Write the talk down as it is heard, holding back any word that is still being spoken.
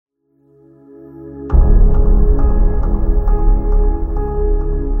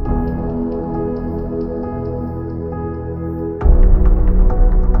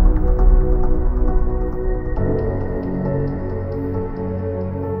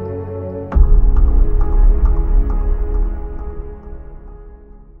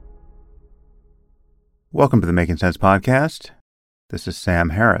Welcome to the Making Sense podcast. This is Sam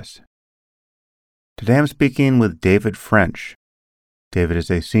Harris. Today I'm speaking with David French. David is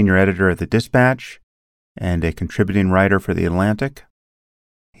a senior editor at The Dispatch and a contributing writer for The Atlantic.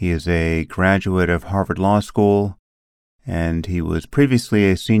 He is a graduate of Harvard Law School, and he was previously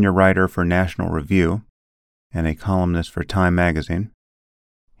a senior writer for National Review and a columnist for Time magazine.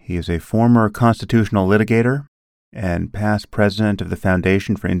 He is a former constitutional litigator and past president of the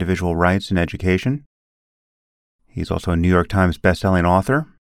Foundation for Individual Rights in Education. He's also a New York Times bestselling author,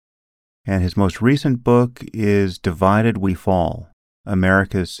 and his most recent book is Divided We Fall,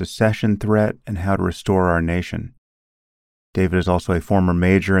 America's Secession Threat and How to Restore Our Nation. David is also a former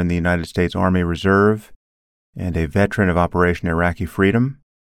major in the United States Army Reserve and a veteran of Operation Iraqi Freedom,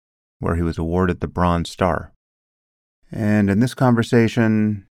 where he was awarded the Bronze Star. And in this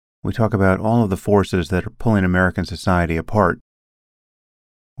conversation, we talk about all of the forces that are pulling American society apart.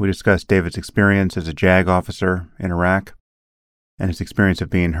 We discuss David's experience as a JAG officer in Iraq and his experience of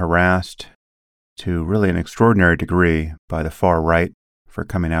being harassed to really an extraordinary degree by the far right for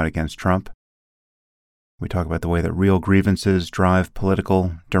coming out against Trump. We talk about the way that real grievances drive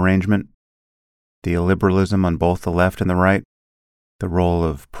political derangement, the illiberalism on both the left and the right, the role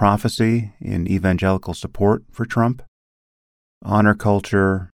of prophecy in evangelical support for Trump, honor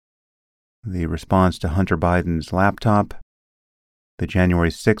culture, the response to Hunter Biden's laptop, the January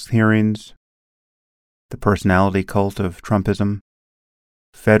 6th hearings, the personality cult of Trumpism,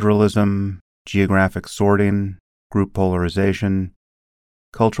 federalism, geographic sorting, group polarization,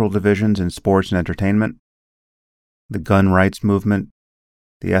 cultural divisions in sports and entertainment, the gun rights movement,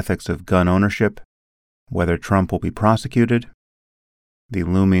 the ethics of gun ownership, whether Trump will be prosecuted, the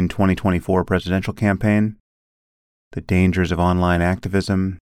looming 2024 presidential campaign, the dangers of online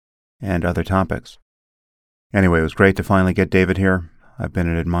activism, and other topics. Anyway, it was great to finally get David here. I've been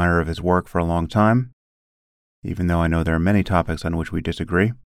an admirer of his work for a long time, even though I know there are many topics on which we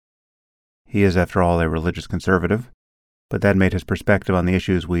disagree. He is, after all, a religious conservative, but that made his perspective on the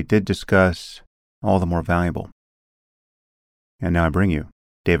issues we did discuss all the more valuable. And now I bring you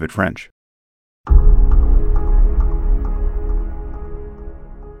David French.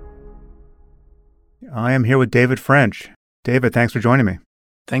 I am here with David French. David, thanks for joining me.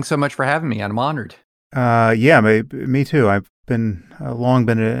 Thanks so much for having me. I'm honored. Me too. I've long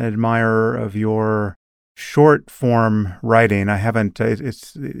been an admirer of your short form writing. I haven't.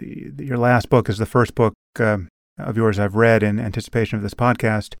 It's your last book is the first book of yours I've read in anticipation of this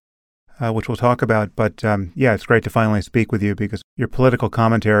podcast, which we'll talk about. But it's great to finally speak with you because your political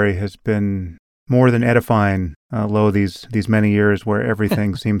commentary has been more than edifying. These many years where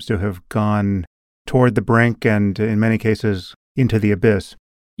everything seems to have gone toward the brink and in many cases into the abyss.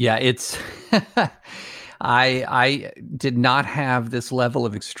 Yeah, it's, I did not have this level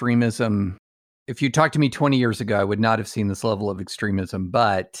of extremism. If you talked to me 20 years ago, I would not have seen this level of extremism,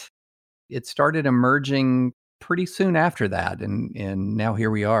 but it started emerging pretty soon after that. And now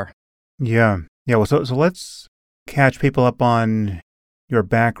here we are. Yeah. Well, so let's catch people up on your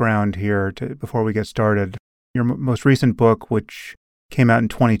background here before we get started. Your most recent book, which came out in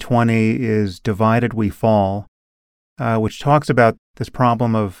 2020, is Divided We Fall, which talks about this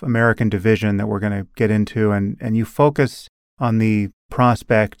problem of American division that we're going to get into, and you focus on the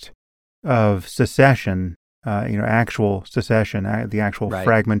prospect of secession, actual secession, the actual Right.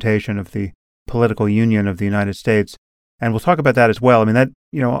 fragmentation of the political union of the United States. And we'll talk about that as well. I mean, that,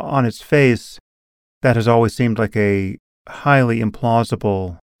 on its face, that has always seemed like a highly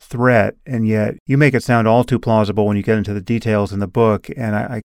implausible threat, and yet you make it sound all too plausible when you get into the details in the book. And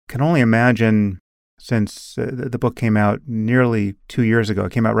I can only imagine, since the book came out nearly 2 years ago,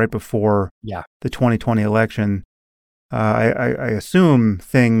 it came out right before the 2020 election, I assume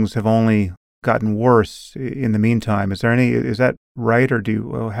things have only gotten worse in the meantime. Is that right,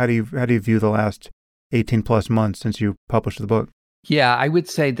 or how do you view the last 18 plus months since you published the book? Yeah, I would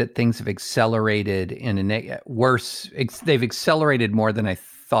say that things have accelerated in they've accelerated more than I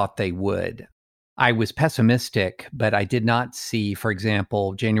thought they would. I was pessimistic, but I did not see, for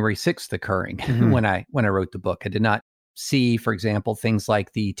example, January 6th occurring when I wrote the book. I did not see, for example, things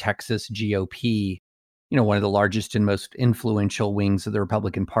like the Texas GOP, one of the largest and most influential wings of the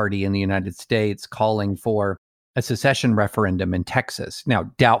Republican Party in the United States, calling for a secession referendum in Texas.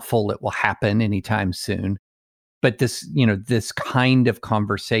 Now, doubtful it will happen anytime soon, but this kind of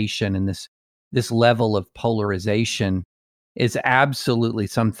conversation and this level of polarization is absolutely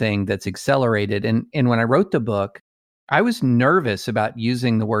something that's accelerated. And when I wrote the book, I was nervous about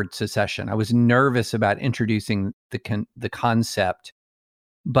using the word secession. I was nervous about introducing the concept.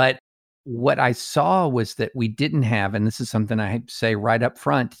 But what I saw was that we didn't have, and this is something I say right up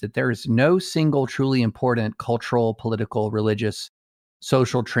front, that there is no single truly important cultural, political, religious,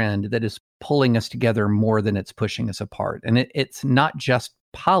 social trend that is pulling us together more than it's pushing us apart. And it's not just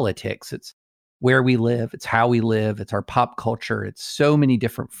politics, it's where we live, it's how we live, it's our pop culture. It's so many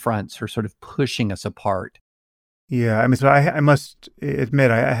different fronts are sort of pushing us apart. Yeah, I mean, so I must admit,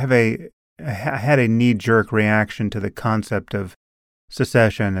 I had a knee-jerk reaction to the concept of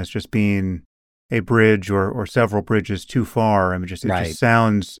secession as just being a bridge or several bridges too far. I mean, it Right. just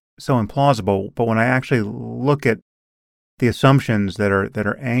sounds so implausible. But when I actually look at the assumptions that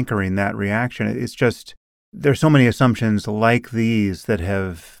are anchoring that reaction, it's just there's so many assumptions like these that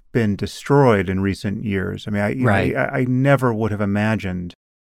have been destroyed in recent years. I mean, Right. I never would have imagined.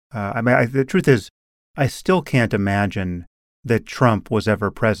 The truth is, I still can't imagine that Trump was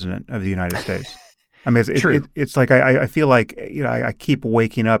ever president of the United States. I mean, True. it's like I feel like I keep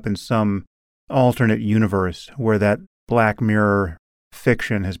waking up in some alternate universe where that Black Mirror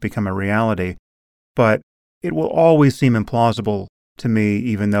fiction has become a reality, but it will always seem implausible to me,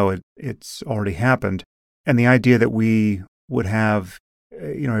 even though it's already happened. And the idea that we would have,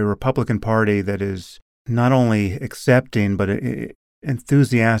 a Republican Party that is not only accepting but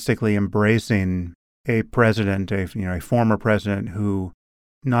enthusiastically embracing a president, a former president who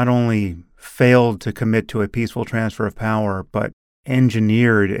not only failed to commit to a peaceful transfer of power, but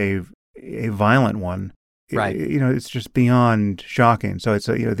engineered a violent one. Right. It's just beyond shocking. So it's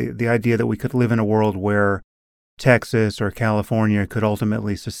the idea that we could live in a world where Texas or California could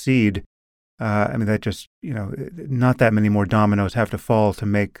ultimately secede. I mean, that just not that many more dominoes have to fall to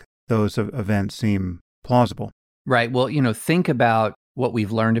make those events seem plausible. Right. Well, think about what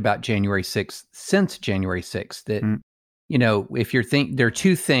we've learned about January 6th since January 6th, that if there are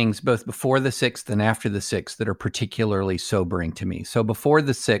two things, both before the 6th and after the 6th, that are particularly sobering to me. So before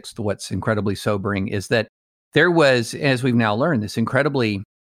the 6th, what's incredibly sobering is that there was, as we've now learned, this incredibly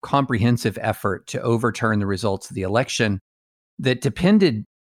comprehensive effort to overturn the results of the election that depended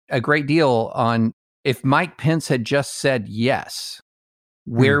a great deal on if Mike Pence had just said yes,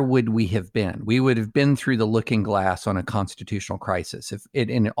 where would we have been? We would have been through the looking glass on a constitutional crisis.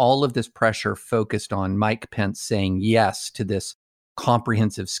 If all of this pressure focused on Mike Pence saying yes to this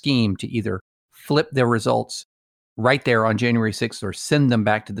comprehensive scheme to either flip their results right there on January 6th or send them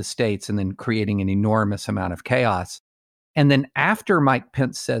back to the states, and then creating an enormous amount of chaos. And then after Mike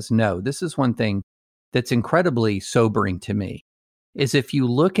Pence says no, this is one thing that's incredibly sobering to me, is if you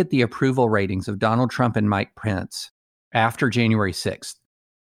look at the approval ratings of Donald Trump and Mike Pence after January 6th,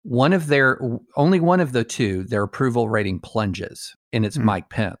 only one of the two, their approval rating plunges, and it's Mike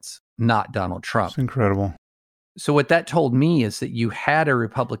Pence, not Donald Trump. It's incredible. So what that told me is that you had a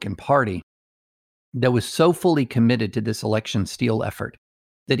Republican Party that was so fully committed to this election steal effort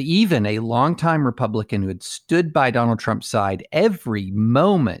that even a longtime Republican who had stood by Donald Trump's side every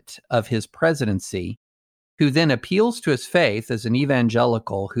moment of his presidency, who then appeals to his faith as an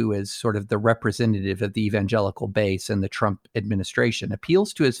evangelical who is sort of the representative of the evangelical base in the Trump administration,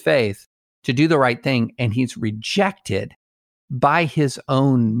 appeals to his faith to do the right thing, and he's rejected by his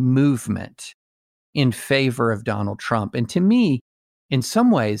own movement in favor of Donald Trump. And to me, in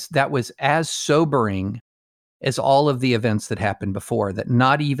some ways, that was as sobering as all of the events that happened before, that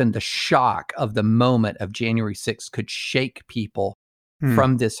not even the shock of the moment of January 6th could shake people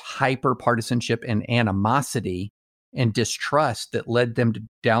from this hyper partisanship and animosity and distrust that led them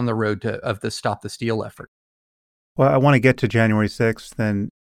down the road of the Stop the Steal effort. Well, I want to get to January 6th and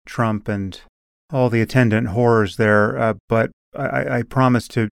Trump and all the attendant horrors there, but I promised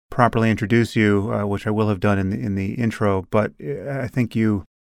to properly introduce you, which I will have done in the intro, but I think you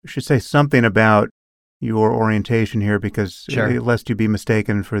should say something about your orientation here, because lest you be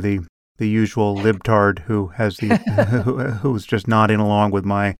mistaken for the usual libtard who has who's just nodding along with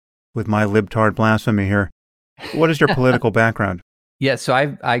my libtard blasphemy here. What is your political background? Yeah, so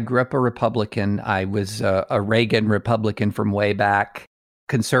I grew up a Republican. I was a Reagan Republican from way back,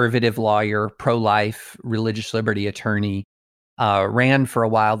 conservative lawyer, pro-life, religious liberty attorney. Ran for a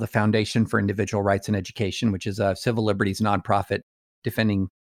while the Foundation for Individual Rights and Education, which is a civil liberties nonprofit defending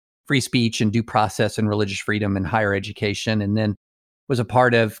free speech and due process and religious freedom in higher education, and then was a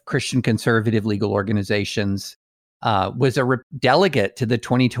part of Christian conservative legal organizations, was a delegate to the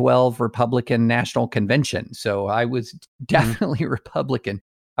 2012 Republican National Convention. So I was definitely Republican,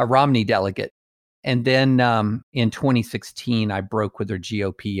 a Romney delegate. And then in 2016, I broke with the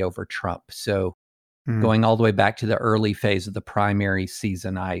GOP over Trump. So going all the way back to the early phase of the primary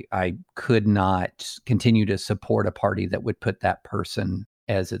season, I could not continue to support a party that would put that person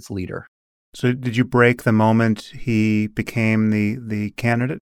as its leader. So did you break the moment he became the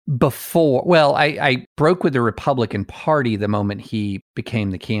candidate? I broke with the Republican Party the moment he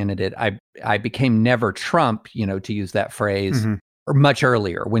became the candidate. I became never Trump, to use that phrase, Mm-hmm. or much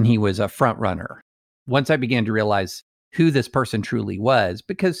earlier when he was a front runner. Once I began to realize who this person truly was,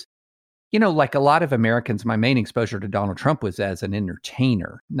 because, like a lot of Americans, my main exposure to Donald Trump was as an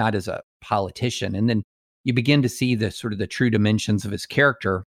entertainer, not as a politician. And then you begin to see the sort of the true dimensions of his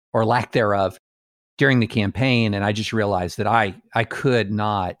character or lack thereof during the campaign. And I just realized that I could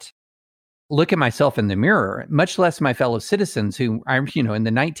not look at myself in the mirror, much less my fellow citizens who I'm, in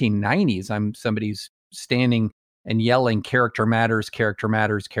the 1990s, I'm somebody who's standing and yelling character matters, character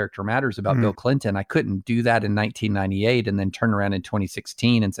matters, character matters about Bill Clinton. I couldn't do that in 1998 and then turn around in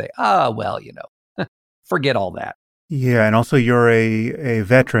 2016 and say, forget all that. Yeah. And also you're a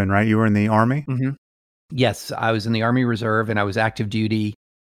veteran, right? You were in the Army? Mm-hmm. Yes, I was in the Army Reserve and I was active duty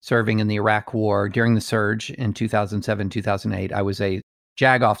serving in the Iraq War. During the surge in 2007, 2008, I was a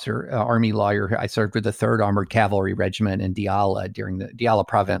JAG officer, Army lawyer. I served with the 3rd Armored Cavalry Regiment in Diyala during the Diyala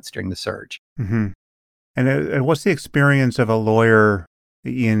province during the surge. Mm-hmm. And what's the experience of a lawyer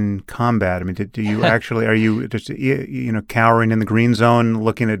in combat? I mean, do you actually, are you just, cowering in the green zone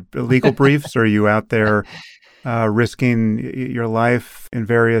looking at legal briefs? Or are you out there risking your life in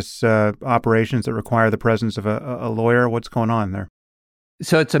various operations that require the presence of a lawyer? What's going on there?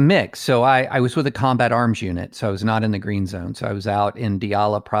 So it's a mix. So I was with a combat arms unit, so I was not in the green zone. So I was out in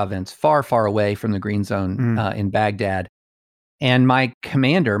Diyala province, far, far away from the green zone in Baghdad. And my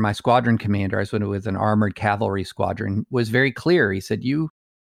commander, my squadron commander, I was with an armored cavalry squadron, was very clear. He said, you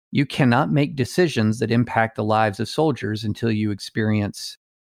cannot make decisions that impact the lives of soldiers until you experience,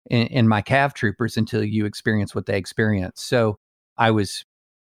 in my cav troopers, until you experience what they experience. So I was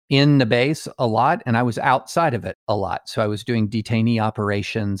in the base a lot and I was outside of it a lot. So I was doing detainee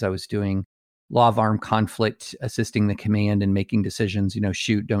operations. I was doing law of armed conflict, assisting the command and making decisions,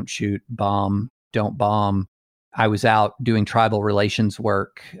 shoot, don't shoot, bomb, don't bomb. I was out doing tribal relations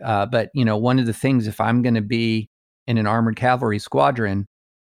work. But one of the things, if I'm going to be in an armored cavalry squadron,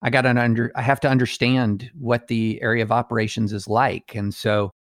 I have to understand what the area of operations is like. And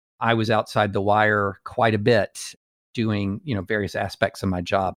so I was outside the wire quite a bit doing, various aspects of my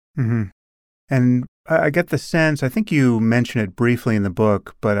job. Mm-hmm. And I get the sense, I think you mentioned it briefly in the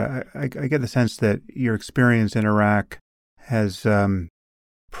book, but I get the sense that your experience in Iraq has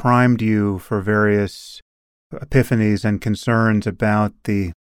primed you for various epiphanies and concerns about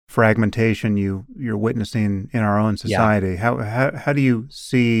the fragmentation you're witnessing in our own society. Yeah. How do you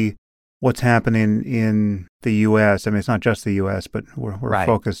see what's happening in the U.S.? I mean, it's not just the U.S., but we're right.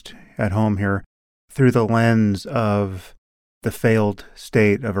 Focused at home here through the lens of the failed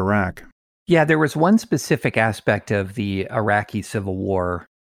state of Iraq. Yeah, there was one specific aspect of the Iraqi civil war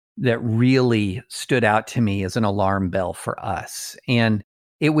that really stood out to me as an alarm bell for us. And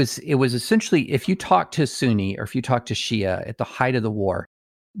it was essentially, if you talk to Sunni or if you talk to Shia at the height of the war,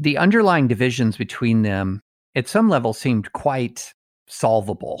 the underlying divisions between them at some level seemed quite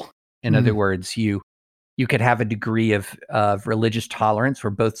solvable. In other words, you could have a degree of religious tolerance where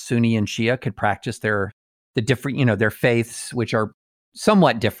both Sunni and Shia could practice their faiths, which are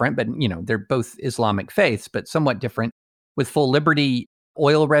somewhat different, but they're both Islamic faiths, but somewhat different. With full liberty,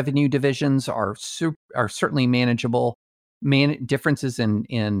 oil revenue divisions are certainly manageable. Differences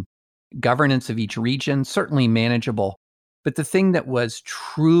in governance of each region, certainly manageable. But the thing that was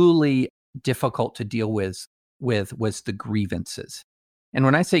truly difficult to deal with was the grievances. And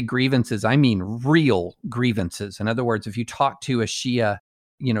when I say grievances, I mean real grievances. In other words, if you talk to a Shia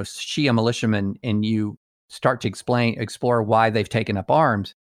militiaman and you start to explore why they've taken up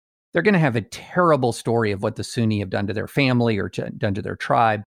arms, they're going to have a terrible story of what the Sunni have done to their family or done to their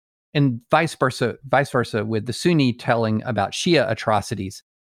tribe. And vice versa with the Sunni telling about Shia atrocities.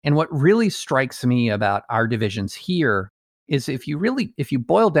 And what really strikes me about our divisions here is if you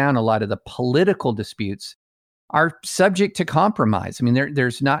boil down a lot of the political disputes are subject to compromise. I mean,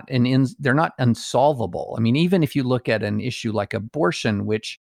 they're not unsolvable. I mean, even if you look at an issue like abortion,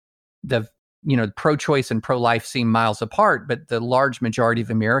 which the pro-choice and pro-life seem miles apart, but the large majority of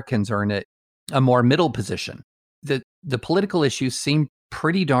Americans are in a more middle position. The political issues seem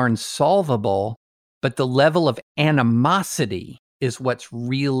pretty darn solvable, but the level of animosity is what's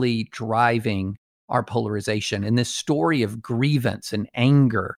really driving our polarization and this story of grievance and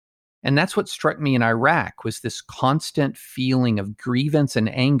anger. And that's what struck me in Iraq, was this constant feeling of grievance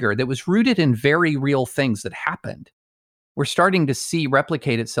and anger that was rooted in very real things that happened. We're starting to see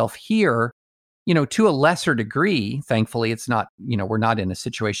replicate itself here, to a lesser degree. Thankfully, it's not, we're not in a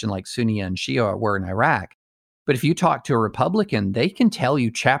situation like Sunni and Shia were in Iraq. But if you talk to a Republican, they can tell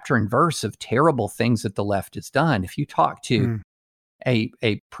you chapter and verse of terrible things that the left has done. If you talk to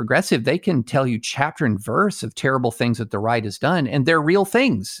a progressive, they can tell you chapter and verse of terrible things that the right has done, and they're real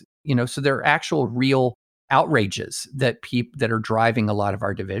things, so they're actual real outrages that that are driving a lot of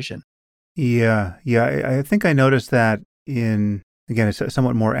our division. Yeah. I think I noticed that in, again, a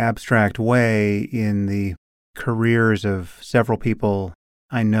somewhat more abstract way in the careers of several people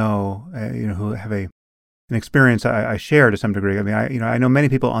I know, who have an experience I share to some degree. I mean, I know many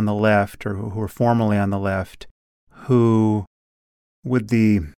people on the left or who are formerly on the left who, with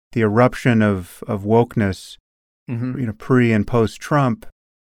the eruption of wokeness, pre and post Trump,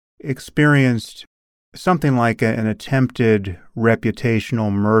 experienced something like an attempted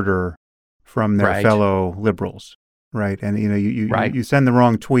reputational murder from their fellow liberals, right? And you send the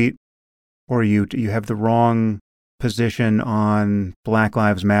wrong tweet, or you have the wrong position on Black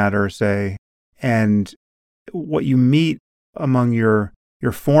Lives Matter, say, and what you meet among your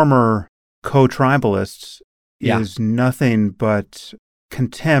former co-tribalists is nothing but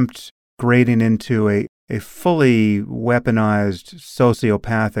contempt grading into a fully weaponized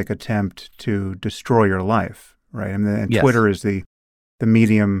sociopathic attempt to destroy your life, right? And Twitter is the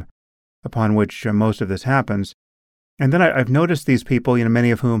medium upon which most of this happens. And then I've noticed these people, many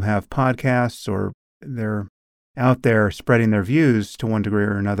of whom have podcasts or they're out there spreading their views to one degree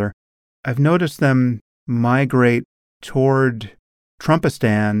or another. I've noticed them migrate toward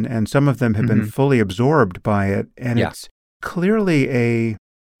Trumpistan, and some of them have been fully absorbed by it. And it's clearly a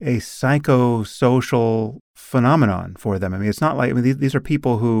psychosocial phenomenon for them. I mean, it's not like, these are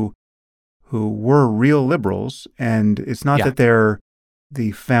people who were real liberals, and it's not that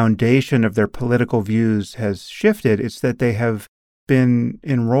the foundation of their political views has shifted. It's that they have been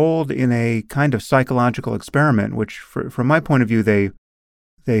enrolled in a kind of psychological experiment, which, from my point of view, they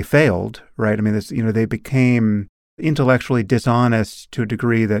failed, right? I mean, they became intellectually dishonest to a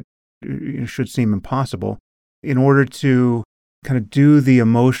degree that should seem impossible in order to kind of do the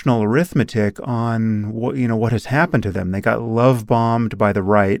emotional arithmetic on what has happened to them. They got love bombed by the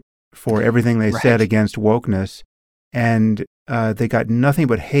right for everything they said against wokeness, and they got nothing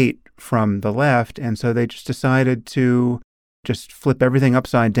but hate from the left, and so they just decided to just flip everything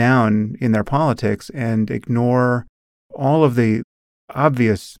upside down in their politics and ignore all of the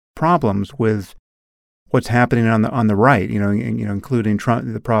obvious problems with what's happening on the right, including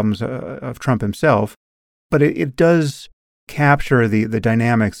Trump, the problems of Trump himself. But it does capture the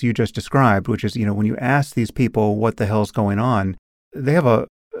dynamics you just described, which is, when you ask these people what the hell's going on, they have a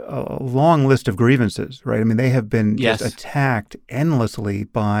long list of grievances, right? I mean, they have been just attacked endlessly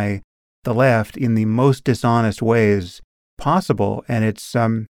by the left in the most dishonest ways possible, and it's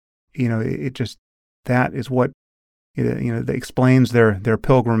it just, that is what that explains their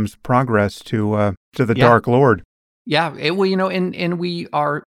pilgrim's progress to the Dark Lord. Yeah, and we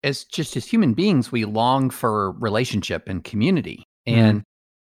are, as human beings, we long for relationship and community, and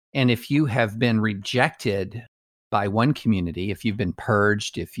if you have been rejected by one community, if you've been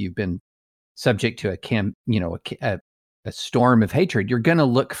purged, if you've been subject to a storm of hatred, you're going to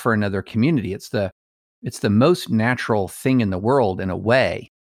look for another community. It's the most natural thing in the world in a way.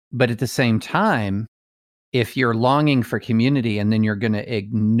 But at the same time, if you're longing for community and then you're going to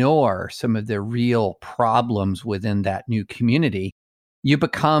ignore some of the real problems within that new community, you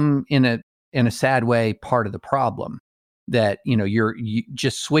become, in a sad way, part of the problem. That, you're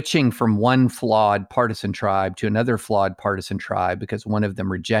just switching from one flawed partisan tribe to another flawed partisan tribe because one of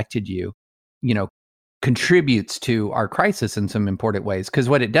them rejected you, contributes to our crisis in some important ways. Because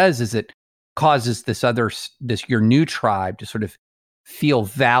what it does is it causes your new tribe to sort of feel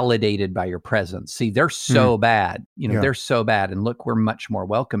validated by your presence. See, they're so bad, they're so bad, and look, we're much more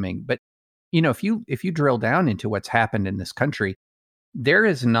welcoming. But, if you drill down into what's happened in this country, there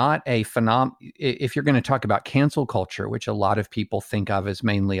is not a if you're going to talk about cancel culture, which a lot of people think of as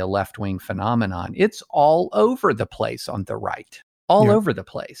mainly a left-wing phenomenon, it's all over the place on the right, all over the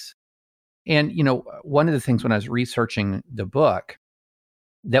place. And, one of the things when I was researching the book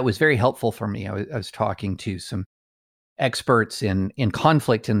that was very helpful for me, I was talking to some experts in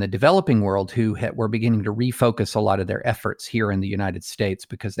conflict in the developing world who were beginning to refocus a lot of their efforts here in the United States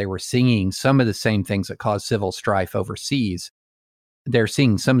because they were seeing some of the same things that cause civil strife overseas. They're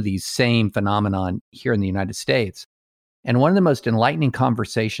seeing some of these same phenomenon here in the United States. And one of the most enlightening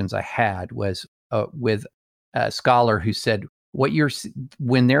conversations I had was with a scholar who said,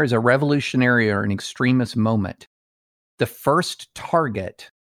 when there is a revolutionary or an extremist moment, the first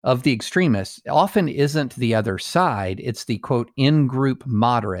target of the extremists often isn't the other side. It's the, quote, in-group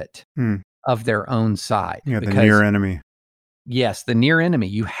moderate of their own side. Yeah, the near enemy. Yes, the near enemy.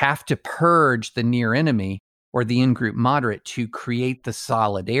 You have to purge the near enemy or the in-group moderate to create the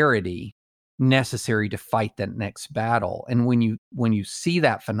solidarity necessary to fight that next battle. And when you see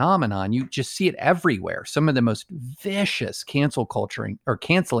that phenomenon, you just see it everywhere. Some of the most vicious cancel culture or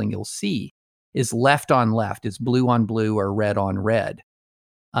canceling you'll see is left on left, is blue on blue or red on red.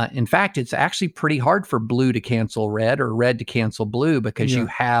 In fact, it's actually pretty hard for blue to cancel red or red to cancel blue because you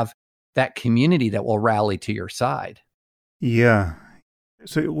have that community that will rally to your side. Yeah.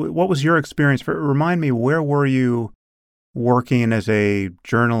 So what was your experience? Remind me, where were you working as a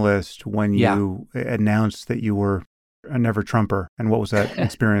journalist when you announced that you were a Never Trumper? And what was that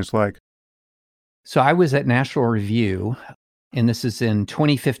experience like? So I was at National Review, and this is in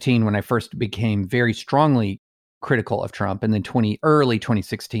 2015 when I first became very strongly critical of Trump. And then early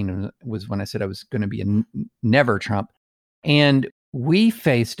 2016 was when I said I was going to be a Never Trump. And we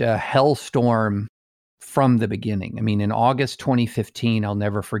faced a hellstorm from the beginning. I mean, in August 2015, I'll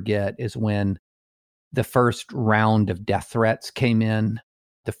never forget, is when the first round of death threats came in,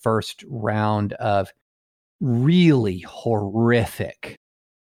 the first round of really horrific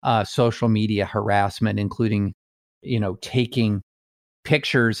social media harassment, including, taking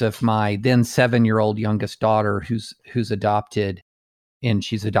pictures of my then 7-year-old youngest daughter who's adopted, and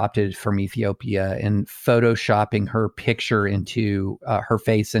she's adopted from Ethiopia, and photoshopping her picture into her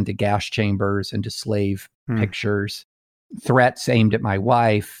face into gas chambers, into slave pictures. Threats aimed at my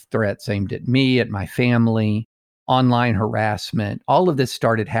wife, threats aimed at me, at my family, online harassment. All of this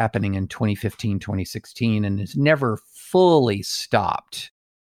started happening in 2015, 2016, and has never fully stopped.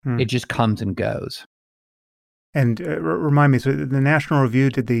 It just comes and goes. And remind me, so the National Review,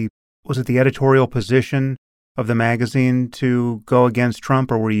 was it the editorial position of the magazine to go against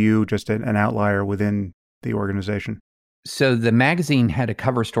Trump, or were you just an outlier within the organization? So the magazine had a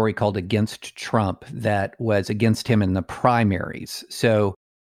cover story called Against Trump that was against him in the primaries. So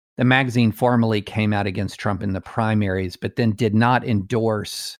the magazine formally came out against Trump in the primaries, but then did not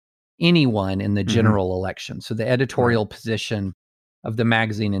endorse anyone in the general election. So the editorial position of the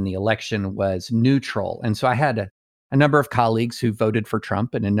magazine in the election was neutral. And so I had a number of colleagues who voted for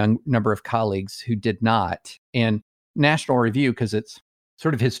Trump and a number of colleagues who did not. And National Review, because it's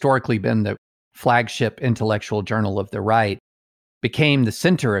sort of historically been the flagship intellectual journal of the right, became the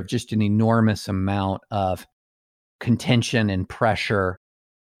center of just an enormous amount of contention and pressure.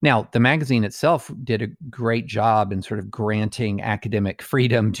 Now, the magazine itself did a great job in sort of granting academic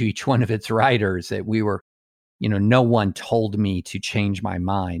freedom to each one of its writers, that we were, no one told me to change my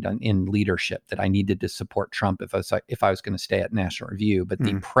mind in leadership, that I needed to support Trump if I was going to stay at National Review. But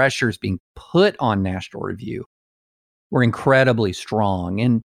the pressures being put on National Review were incredibly strong.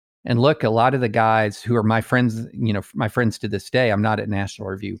 And look, a lot of the guys who are my friends, my friends to this day, I'm not at National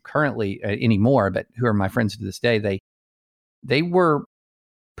Review currently anymore, but who are my friends to this day, they were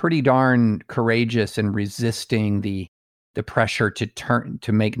pretty darn courageous in resisting the pressure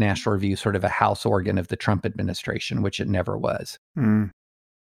to make National Review sort of a house organ of the Trump administration, which it never was.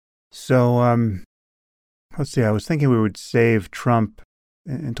 So let's see. I was thinking we would save Trump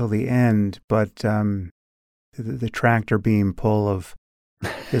until the end, but the tractor beam pull of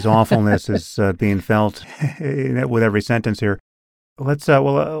his awfulness is being felt with every sentence here. Let's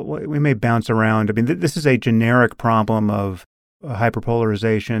we may bounce around. I mean, this is a generic problem of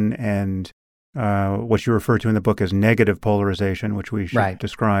hyperpolarization and what you refer to in the book as negative polarization, which we should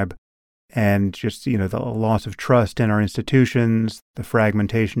describe, and just, the loss of trust in our institutions, the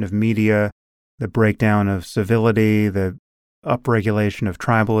fragmentation of media, the breakdown of civility, the upregulation of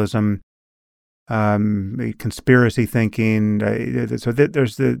tribalism, conspiracy thinking. So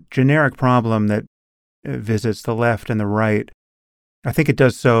there's the generic problem that visits the left and the right. I think it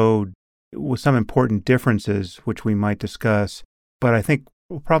does so with some important differences, which we might discuss, but I think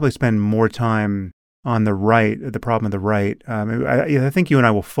we'll probably spend more time on the right, the problem of the right. I think you and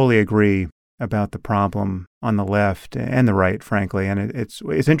I will fully agree about the problem on the left and the right, frankly. And it's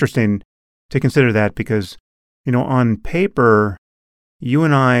interesting to consider that because, on paper, you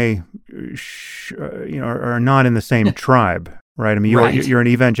and I, are not in the same tribe, right? I mean, you're an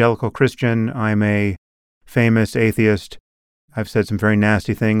evangelical Christian. I'm a famous atheist. I've said some very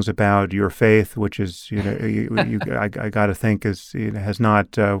nasty things about your faith, which is, I got to think has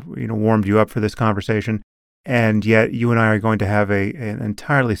not, warmed you up for this conversation. And yet you and I are going to have an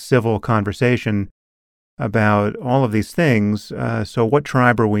entirely civil conversation about all of these things. So what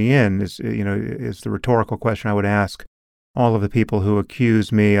tribe are we in is the rhetorical question I would ask all of the people who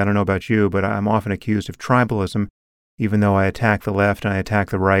accuse me. I don't know about you, but I'm often accused of tribalism, even though I attack the left and I attack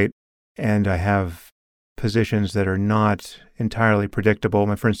the right, and I have positions that are not entirely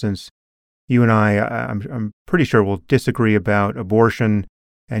predictable. For instance, you and I'm pretty sure we'll disagree about abortion,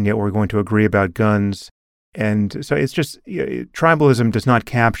 and yet we're going to agree about guns. And so it's just, tribalism does not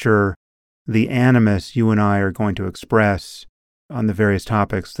capture the animus you and I are going to express on the various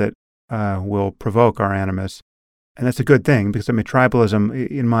topics that will provoke our animus. And that's a good thing, because tribalism,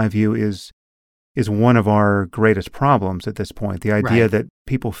 in my view, is one of our greatest problems at this point. The idea that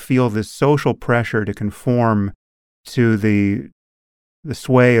people feel this social pressure to conform to the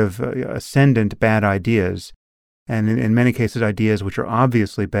sway of ascendant bad ideas, and in many cases ideas which are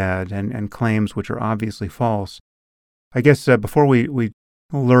obviously bad and claims which are obviously false. I guess before we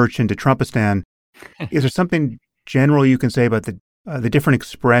lurch into Trumpistan, is there something general you can say about the different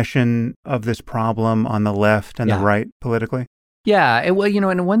expression of this problem on the left and the right politically? Yeah. Well,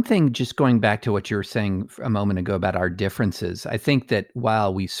 and one thing, just going back to what you were saying a moment ago about our differences, I think that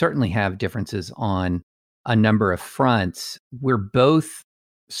while we certainly have differences on a number of fronts, we're both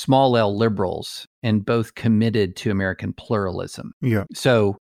small L liberals and both committed to American pluralism. Yeah.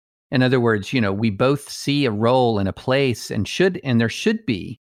 So, in other words, we both see a role and a place, and there should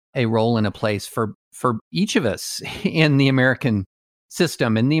be a role and a place for each of us in the American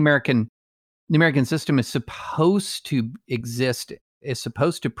system. And the American system is supposed to exist, is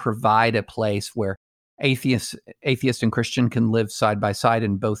supposed to provide a place where atheist and Christian can live side by side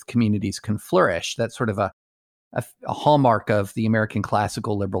and both communities can flourish. That's sort of a hallmark of the American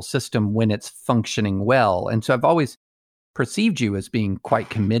classical liberal system when it's functioning well. And so I've always perceived you as being quite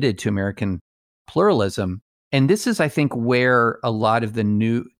committed to American pluralism. And this is, I think, where a lot of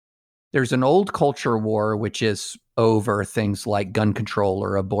there's an old culture war, which is over things like gun control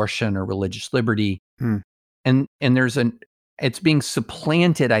or abortion or religious liberty. And it's being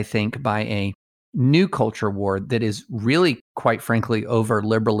supplanted, I think, by a new culture war that is really, quite frankly, over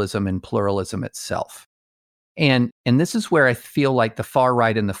liberalism and pluralism itself. And this is where I feel like the far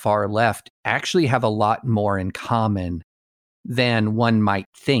right and the far left actually have a lot more in common than one might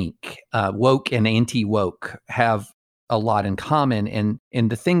think. Woke and anti-woke have a lot in common. And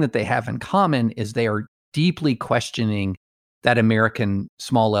the thing that they have in common is they are deeply questioning that American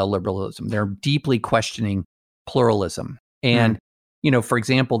small L liberalism. They're deeply questioning pluralism. And, for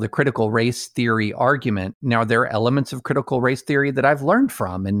example, the critical race theory argument. Now, there are elements of critical race theory that I've learned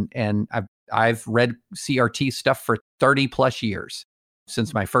from, and I've read CRT stuff for 30 plus years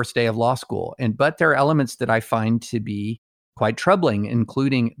since my first day of law school. But there are elements that I find to be quite troubling,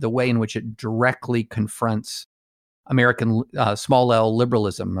 including the way in which it directly confronts American small L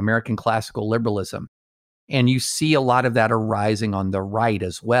liberalism, American classical liberalism. And you see a lot of that arising on the right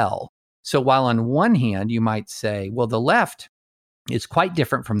as well. So while on one hand, you might say, well, the left is quite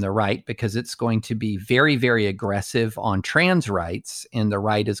different from the right because it's going to be very, very aggressive on trans rights, and the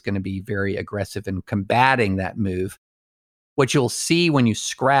right is going to be very aggressive in combating that move. What you'll see when you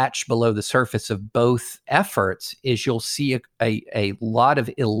scratch below the surface of both efforts is you'll see a lot of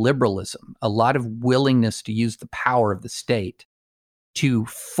illiberalism, a lot of willingness to use the power of the state to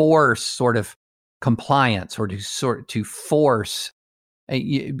force sort of compliance, or to force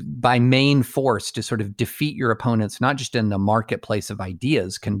by main force to sort of defeat your opponents, not just in the marketplace of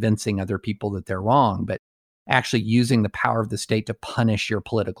ideas, convincing other people that they're wrong, but actually using the power of the state to punish your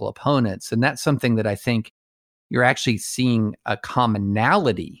political opponents. And that's something that I think you're actually seeing a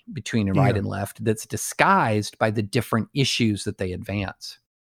commonality between right and left that's disguised by the different issues that they advance.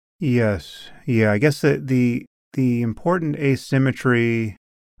 Yes. Yeah. I guess that the important asymmetry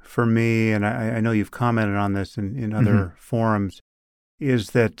for me, and I know you've commented on this in other forums,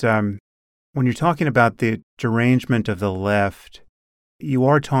 is that when you're talking about the derangement of the left, you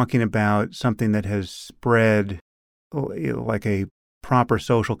are talking about something that has spread like a proper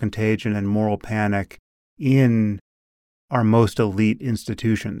social contagion and moral panic in our most elite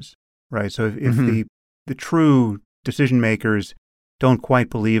institutions, right? So if the true decision makers don't quite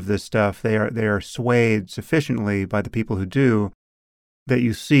believe this stuff, they are swayed sufficiently by the people who do, that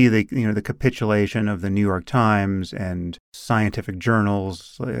you see the capitulation of the New York Times and scientific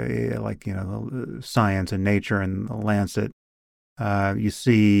journals like Science and Nature and the Lancet. You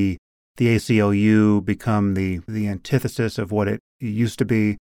see the ACLU become the antithesis of what it used to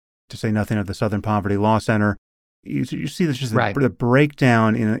be, to say nothing of the Southern Poverty Law Center. You see this just the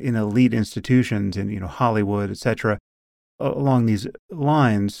breakdown in elite institutions in Hollywood, etc., along these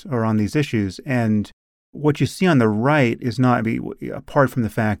lines or on these issues. And what you see on the right is not, apart from the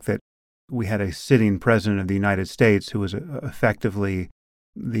fact that we had a sitting president of the United States who was effectively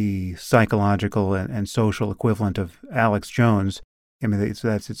the psychological and social equivalent of Alex Jones. I mean,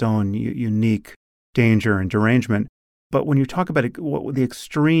 that's its own unique danger and derangement. But when you talk about the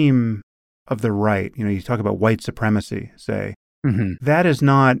extreme of the right, you talk about white supremacy, say, that is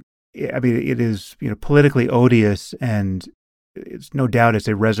not, it is, politically odious, and it's no doubt it's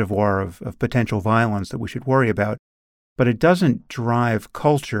a reservoir of potential violence that we should worry about. but it doesn't drive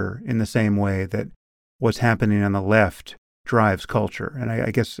culture in the same way that what's happening on the left drives culture. And I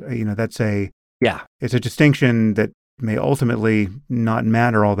guess, that's it's a distinction that may ultimately not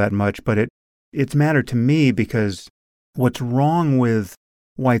matter all that much, but it's mattered to me because what's wrong with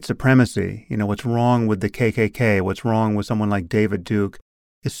white supremacy, what's wrong with the KKK, what's wrong with someone like David Duke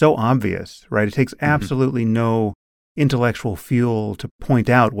is so obvious, right? It takes absolutely no intellectual fuel to point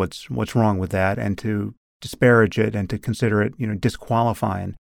out what's wrong with that and to disparage it and to consider it,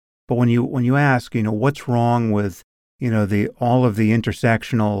 disqualifying. But when you ask, what's wrong with, all of the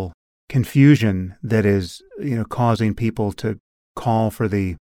intersectional confusion that is, causing people to call for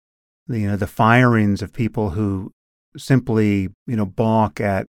the firings of people who simply, balk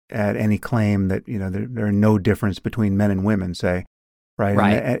at any claim that, there are no difference between men and women, say, right?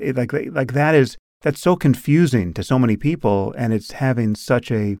 Right. And that's so confusing to so many people, and it's having such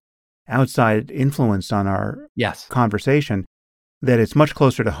a outside influence on our conversation that it's much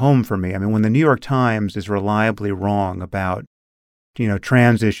closer to home for me. I mean, when the New York Times is reliably wrong about,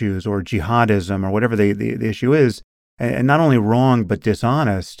 trans issues or jihadism or whatever the issue is, and not only wrong but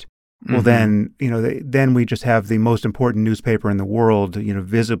dishonest, well, then, then we just have the most important newspaper in the world,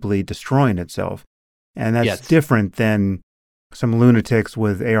 visibly destroying itself. And that's different than some lunatics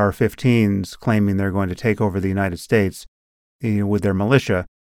with AR-15s claiming they're going to take over the United States, with their militia.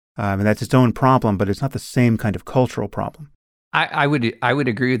 And that's its own problem, but it's not the same kind of cultural problem. I would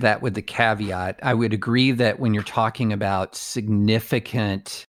agree with that with the caveat. I would agree that when you're talking about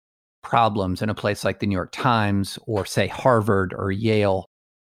significant problems in a place like the New York Times or, say, Harvard or Yale,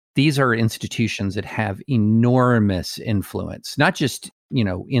 these are institutions that have enormous influence, not just,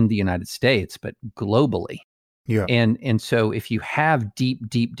 in the United States, but globally. Yeah. And so if you have deep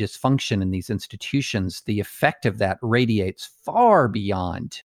dysfunction in these institutions, the effect of that radiates far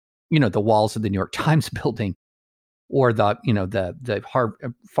beyond, the walls of the New York Times building or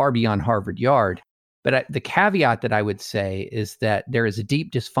far beyond Harvard Yard. But the caveat that I would say is that there is a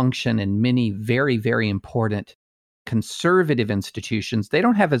deep dysfunction in many very, very important conservative institutions. They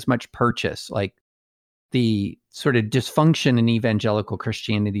don't have as much purchase. Like the sort of dysfunction in evangelical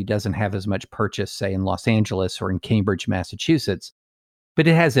Christianity doesn't have as much purchase, say, in Los Angeles or in Cambridge, Massachusetts, but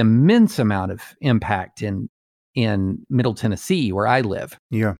it has immense amount of impact in Middle Tennessee, where I live.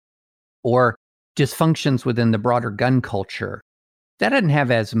 Yeah. Or dysfunctions within the broader gun culture. That doesn't have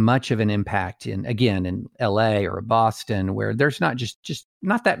as much of an impact in LA or Boston, where there's not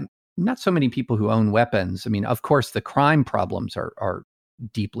not so many people who own weapons. I mean, of course, the crime problems are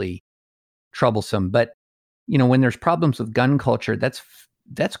deeply troublesome, but when there's problems with gun culture, that's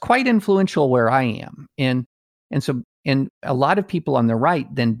quite influential where I am. And a lot of people on the right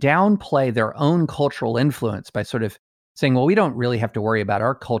then downplay their own cultural influence by sort of saying, well, we don't really have to worry about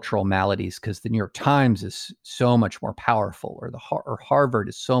our cultural maladies because the New York Times is so much more powerful, or Harvard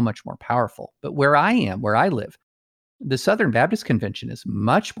is so much more powerful. But where I live, the Southern Baptist Convention is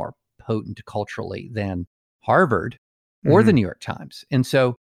much more potent culturally than Harvard or the New York Times. And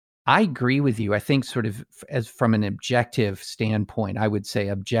so I agree with you. I think sort of as from an objective standpoint, I would say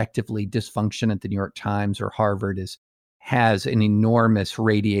objectively dysfunction at the New York Times or Harvard has an enormous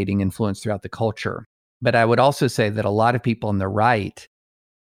radiating influence throughout the culture. But I would also say that a lot of people on the right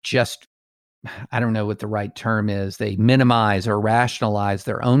just, I don't know what the right term is, they minimize or rationalize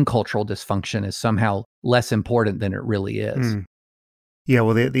their own cultural dysfunction as somehow less important than it really is. Yeah,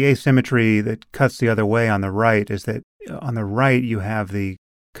 well, the asymmetry that cuts the other way on the right is that on the right you have the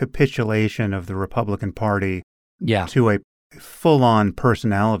capitulation of the Republican Party to a full-on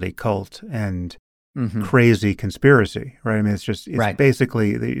personality cult and crazy conspiracy, right? I mean, it's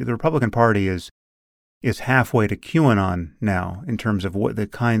basically the Republican Party is halfway to QAnon now in terms of what the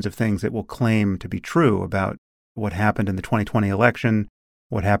kinds of things it will claim to be true about what happened in the 2020 election,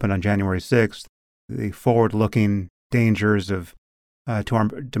 what happened on January 6th, the forward-looking dangers of to our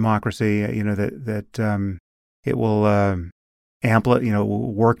democracy. That it will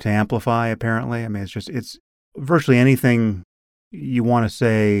work to amplify. Apparently, I mean, it's virtually anything you want to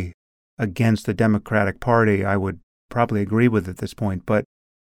say against the Democratic Party, I would probably agree with at this point, but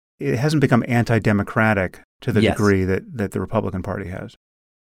it hasn't become anti-democratic to the degree that the Republican Party has.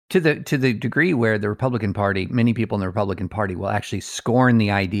 To the degree where the Republican Party, many people in the Republican Party will actually scorn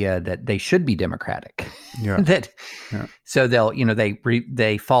the idea that they should be democratic. Yeah. So they'll,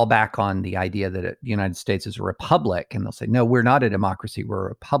 they fall back on the idea that the United States is a republic, and they'll say, no, we're not a democracy, we're a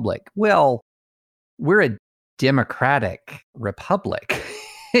republic. Well, we're a democratic republic.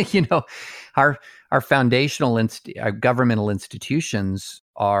 Our foundational our governmental institutions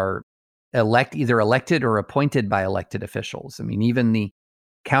are either elected or appointed by elected officials. I mean, even the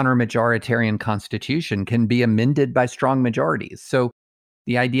counter-majoritarian constitution can be amended by strong majorities. So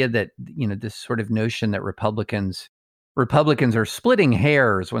the idea that, this sort of notion that Republicans are splitting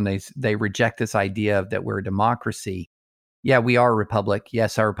hairs when they reject this idea of that we're a democracy. Yeah, we are a republic.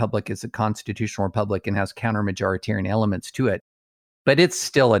 Yes, our republic is a constitutional republic and has counter-majoritarian elements to it, but it's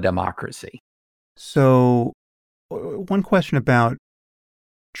still a democracy. So one question about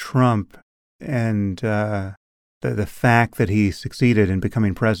Trump and the fact that he succeeded in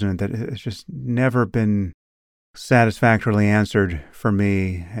becoming president that has just never been satisfactorily answered for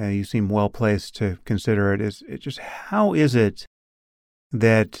me. You seem well placed to consider it. Is it just how is it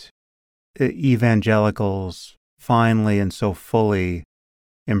that evangelicals finally and so fully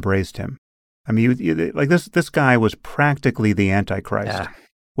embraced him? I mean, like this guy was practically the Antichrist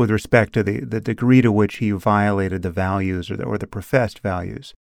with respect to the degree to which he violated the values or the professed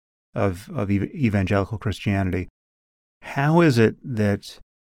values of evangelical Christianity. How is it that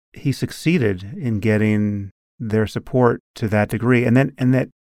he succeeded in getting their support to that degree? And that,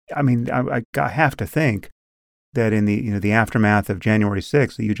 I mean, I have to think that in the aftermath of January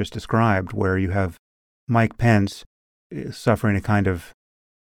 6th that you just described, where you have Mike Pence suffering a kind of,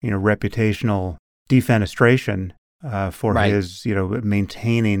 reputational defenestration for his,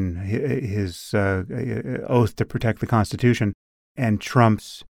 maintaining his oath to protect the Constitution, and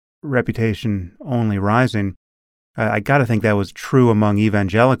Trump's reputation only rising. I got to think that was true among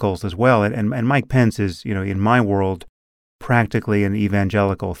evangelicals as well. And Mike Pence is, in my world, practically an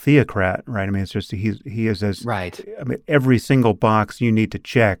evangelical theocrat, right? I mean, it's just he is as right. I mean, every single box you need to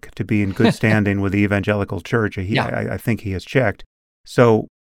check to be in good standing with the evangelical church. I think he has checked. So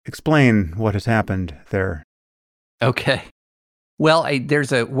explain what has happened there. Okay. Well,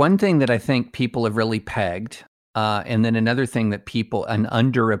 there's one thing that I think people have really pegged. And then another thing that an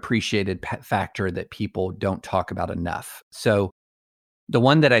underappreciated factor that people don't talk about enough. So the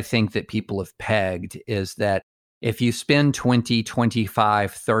one that I think that people have pegged is that if you spend 20,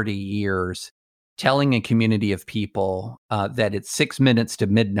 25, 30 years telling a community of people that it's 6 minutes to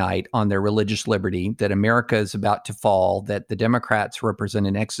midnight on their religious liberty, that America is about to fall, that the Democrats represent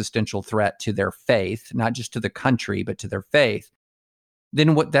an existential threat to their faith, not just to the country, but to their faith,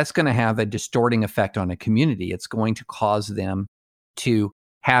 then that's going to have a distorting effect on a community. It's going to cause them to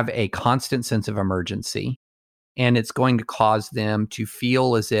have a constant sense of emergency, and it's going to cause them to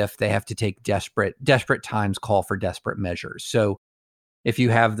feel as if they have to take desperate times call for desperate measures. So if you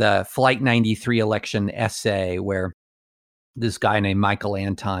have the Flight 93 election essay where this guy named Michael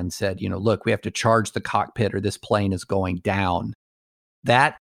Anton said, look, we have to charge the cockpit or this plane is going down.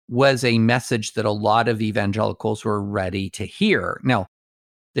 That was a message that a lot of evangelicals were ready to hear. Now,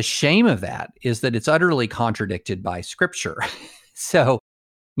 the shame of that is that it's utterly contradicted by Scripture. So,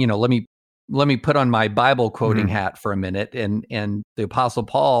 let me put on my Bible quoting hat for a minute. And the Apostle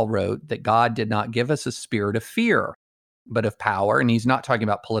Paul wrote that God did not give us a spirit of fear, but of power. And he's not talking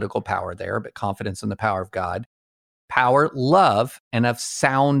about political power there, but confidence in the power of God, power, love, and of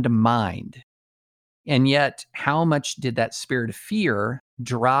sound mind. And yet, how much did that spirit of fear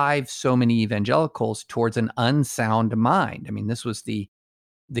drive so many evangelicals towards an unsound mind? I mean, this was the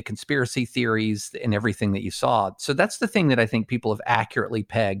conspiracy theories and everything that you saw. So that's the thing that I think people have accurately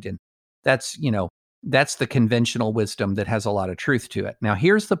pegged. And that's the conventional wisdom that has a lot of truth to it. Now,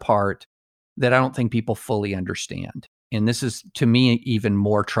 here's the part that I don't think people fully understand. And this is, to me, even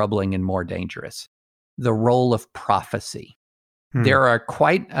more troubling and more dangerous. The role of prophecy. There are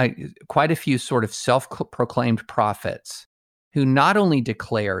quite a few sort of self-proclaimed prophets who not only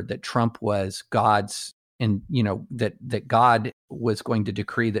declared that Trump was God's, and that God was going to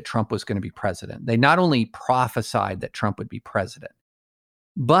decree that Trump was going to be president. They not only prophesied that Trump would be president,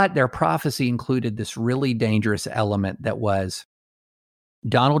 but their prophecy included this really dangerous element that was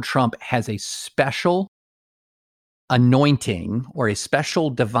Donald Trump has a special anointing or a special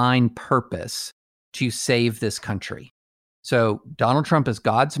divine purpose to save this country. So Donald Trump is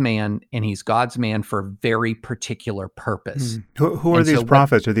God's man, and he's God's man for a very particular purpose. Who are these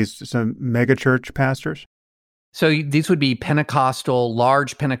prophets? Are these some megachurch pastors? So these would be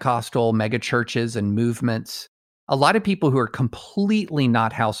large Pentecostal megachurches and movements. A lot of people who are completely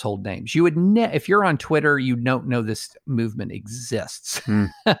not household names. You would, if you're on Twitter, you don't know this movement exists.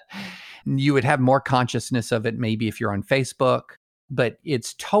 You would have more consciousness of it maybe if you're on Facebook, but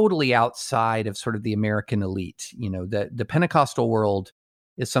it's totally outside of sort of the American elite. The Pentecostal world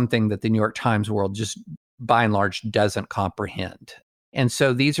is something that the New York Times world just by and large doesn't comprehend. And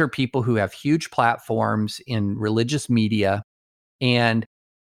so these are people who have huge platforms in religious media, and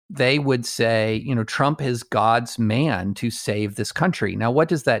they would say, Trump is God's man to save this country. Now, what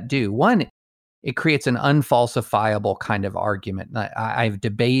does that do? One, it creates an unfalsifiable kind of argument. I've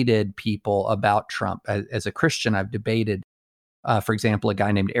debated people about Trump. As a Christian, I've debated, for example, a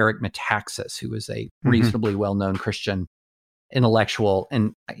guy named Eric Metaxas, who is a reasonably well-known Christian intellectual.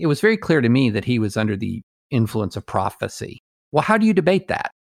 And it was very clear to me that he was under the influence of prophecy. Well, how do you debate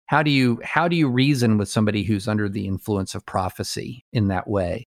that? How do you reason with somebody who's under the influence of prophecy in that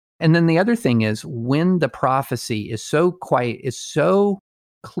way? And then the other thing is, when the prophecy is so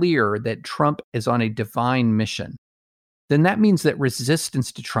clear that Trump is on a divine mission, then that means that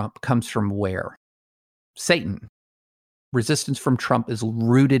resistance to Trump comes from where? Satan. Resistance from Trump is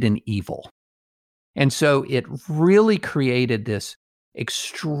rooted in evil. And so it really created this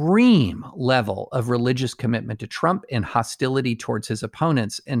extreme level of religious commitment to Trump and hostility towards his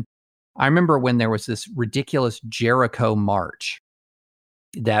opponents. And I remember when there was this ridiculous Jericho march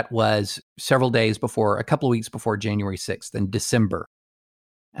that was a couple of weeks before January 6th in December.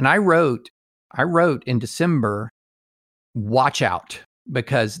 And I wrote in December, watch out,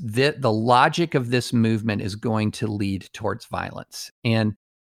 because the logic of this movement is going to lead towards violence.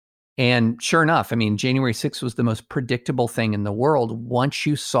 And sure enough, I mean, January 6th was the most predictable thing in the world once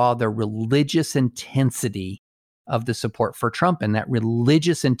you saw the religious intensity of the support for Trump. And that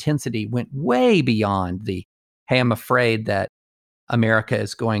religious intensity went way beyond the, hey, I'm afraid that America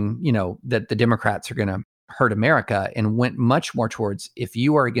is going, that the Democrats are going to hurt America, and went much more towards, if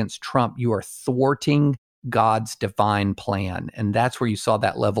you are against Trump, you are thwarting God's divine plan. And that's where you saw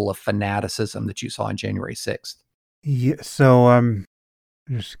that level of fanaticism that you saw on January 6th. Yeah, so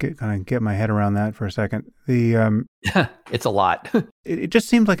just get my head around that for a second. It's a lot. it just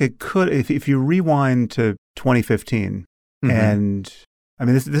seems like it could, if you rewind to 2015, and I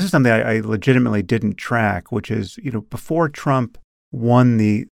mean, this is something I legitimately didn't track, which is, before Trump won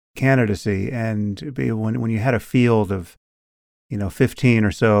the candidacy, and when you had a field of, 15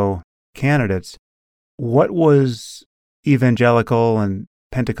 or so candidates, what was evangelical and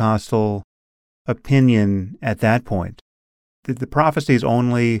Pentecostal opinion at that point? Did the prophecies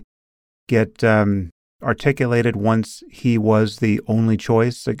only get articulated once he was the only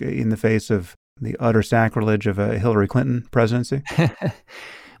choice in the face of the utter sacrilege of a Hillary Clinton presidency?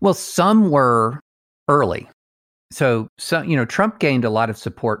 Well, some were early. So, Trump gained a lot of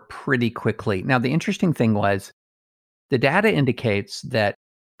support pretty quickly. Now, the interesting thing was, the data indicates that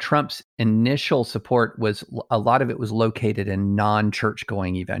Trump's initial support a lot of it was located in non-church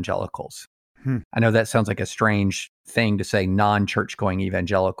going evangelicals. I know that sounds like a strange thing to say, non-church going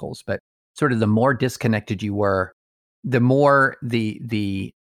evangelicals, but sort of the more disconnected you were, the more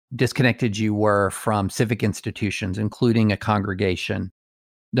the disconnected you were from civic institutions, including a congregation,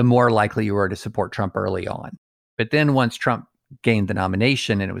 the more likely you were to support Trump early on. But then once Trump gained the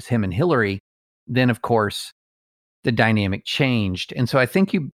nomination and it was him and Hillary, then of course the dynamic changed. And so I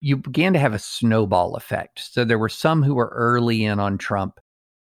think you began to have a snowball effect. So there were some who were early in on Trump,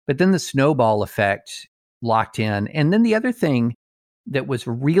 but then the snowball effect locked in. And then the other thing that was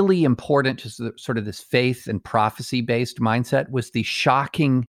really important to sort of this faith and prophecy-based mindset was the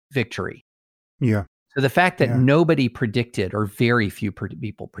shocking victory. Yeah. So the fact that nobody predicted, or very few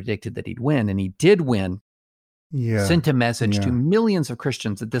people predicted, that he'd win, and he did win, sent a message to millions of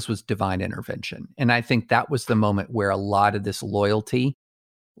Christians that this was divine intervention. And I think that was the moment where a lot of this loyalty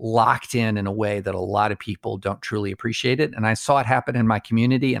locked in a way that a lot of people don't truly appreciate it. And I saw it happen in my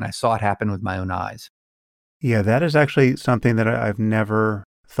community, and I saw it happen with my own eyes. Yeah, that is actually something that I've never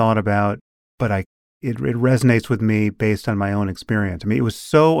thought about, but it resonates with me based on my own experience. I mean, it was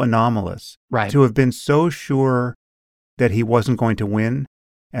so anomalous, right, to have been so sure that he wasn't going to win,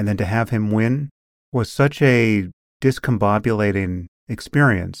 and then to have him win was such a discombobulating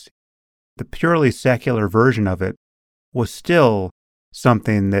experience. The purely secular version of it was still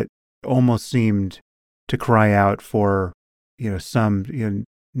something that almost seemed to cry out for, some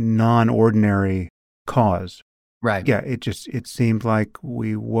non-ordinary cause. Right. Yeah, it seemed like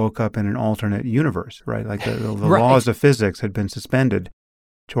we woke up in an alternate universe, right? Like the right. laws of physics had been suspended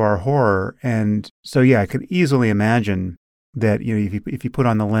to our horror. And so, I could easily imagine that, if you put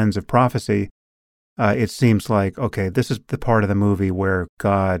on the lens of prophecy, it seems like, okay, this is the part of the movie where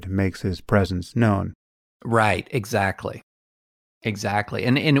God makes his presence known. Right, exactly.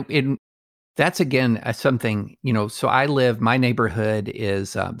 And that's, again, something, so my neighborhood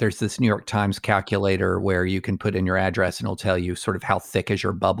is, there's this New York Times calculator where you can put in your address and it'll tell you sort of how thick is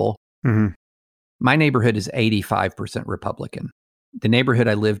your bubble. Mm-hmm. My neighborhood is 85% Republican. The neighborhood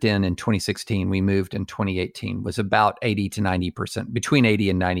I lived in 2016, we moved in 2018, was about 80 to 90%, between 80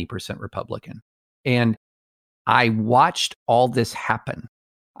 and 90% Republican. And I watched all this happen.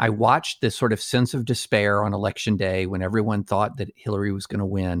 I watched this sort of sense of despair on election day when everyone thought that Hillary was going to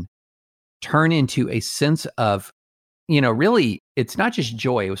win. turn into a sense of, really, it's not just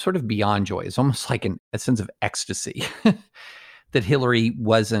joy. It was sort of beyond joy. It's almost like a sense of ecstasy that Hillary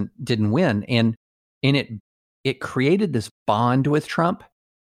didn't win. And it created this bond with Trump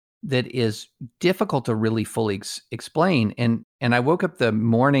that is difficult to really fully explain. And I woke up the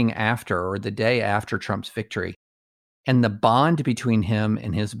morning after, or the day after Trump's victory, and the bond between him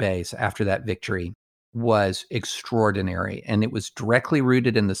and his base after that victory was extraordinary. And it was directly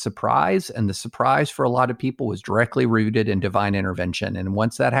rooted in the surprise. And the surprise for a lot of people was directly rooted in divine intervention. And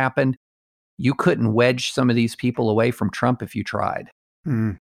once that happened, you couldn't wedge some of these people away from Trump if you tried.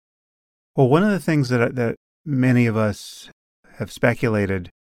 Mm. Well, one of the things that many of us have speculated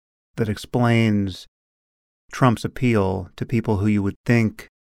that explains Trump's appeal to people who you would think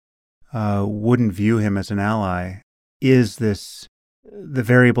wouldn't view him as an ally is the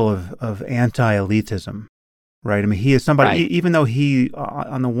variable of anti-elitism, right? I mean, he is somebody, Right. Even though he,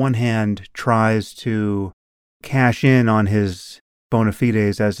 on the one hand, tries to cash in on his bona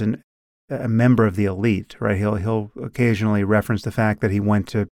fides as a member of the elite, right? He'll occasionally reference the fact that he went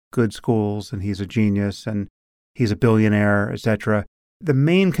to good schools and he's a genius and he's a billionaire, etc. The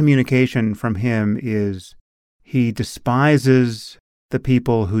main communication from him is he despises the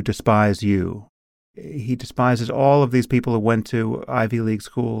people who despise you. He despises all of these people who went to Ivy League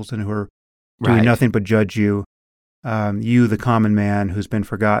schools and who are doing Right. nothing but judge you, you, the common man who's been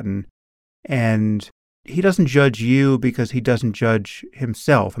forgotten. And he doesn't judge you because he doesn't judge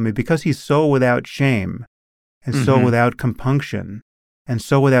himself. I mean, because he's so without shame and so without compunction and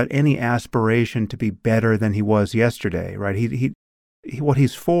so without any aspiration to be better than he was yesterday, right? He what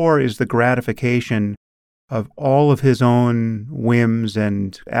he's for is the gratification of all of his own whims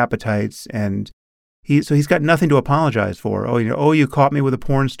and appetites, and so he's got nothing to apologize for. Oh, you caught me with a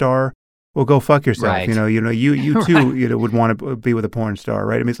porn star. Well, go fuck yourself. Right. You too, Right. would want to be with a porn star,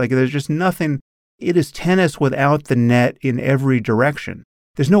 right? I mean, it's like there's just nothing. It is tennis without the net in every direction.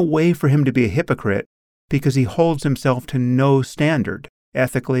 There's no way for him to be a hypocrite because he holds himself to no standard,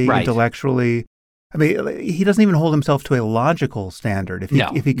 ethically, Right. intellectually. I mean, he doesn't even hold himself to a logical standard.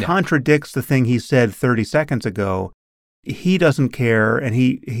 If he contradicts the thing he said 30 seconds ago, he doesn't care, and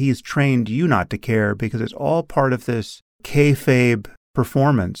he's trained you not to care because it's all part of this kayfabe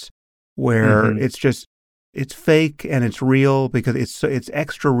performance where it's fake and it's real because it's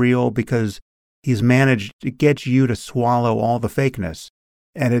extra real because he's managed to get you to swallow all the fakeness,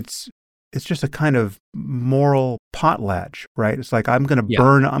 and it's just a kind of moral potlatch, right? It's like I'm going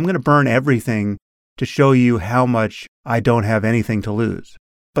to burn everything to show you how much I don't have anything to lose.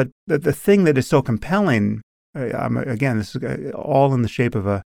 But the thing that is so compelling, again, this is all in the shape of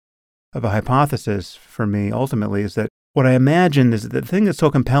a hypothesis for me, ultimately, is that what I imagine is that the thing that's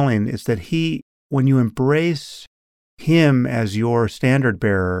so compelling is that when you embrace him as your standard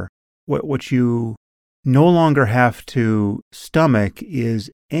bearer, what you no longer have to stomach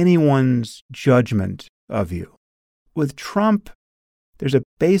is anyone's judgment of you. With Trump, there's a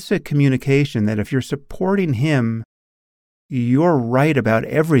basic communication that if you're supporting him, you're right about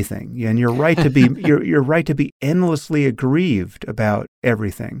everything, and you're right to be you're right to be endlessly aggrieved about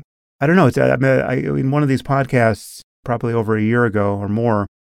everything. I don't know. In one of these podcasts, probably over a year ago or more,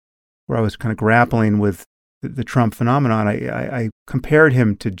 where I was kind of grappling with the Trump phenomenon, I compared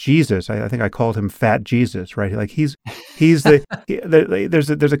him to Jesus. I think I called him Fat Jesus, right? Like he's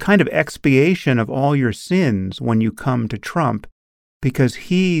there's a kind of expiation of all your sins when you come to Trump, because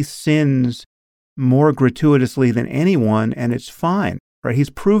he sins more gratuitously than anyone, and it's fine, right? He's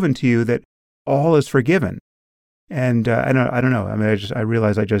proven to you that all is forgiven. And I don't know. I mean, I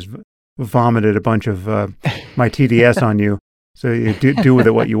realize I just vomited a bunch of my TDS on you. So you do with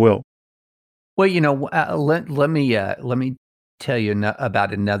it what you will. Well, let me tell you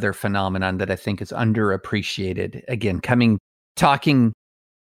about another phenomenon that I think is underappreciated. Again, talking.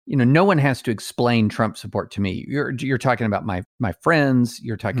 No one has to explain Trump support to me. You're talking about my friends.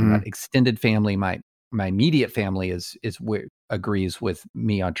 You're talking about extended family. My immediate family agrees with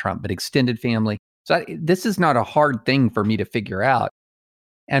me on Trump, but extended family. So this is not a hard thing for me to figure out.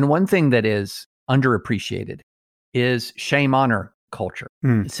 And one thing that is underappreciated is shame honor culture.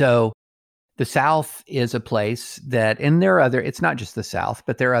 So the South is a place that, and it's not just the South,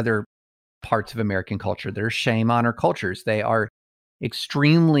 but there are other parts of American culture that are shame honor cultures. They are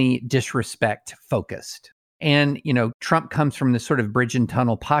extremely disrespect focused. And, Trump comes from this sort of bridge and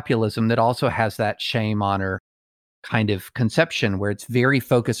tunnel populism that also has that shame honor kind of conception where it's very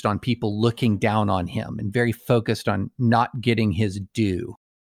focused on people looking down on him and very focused on not getting his due.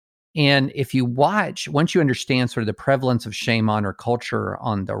 And if you once you understand sort of the prevalence of shame honor culture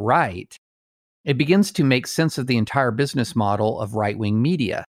on the right, it begins to make sense of the entire business model of right-wing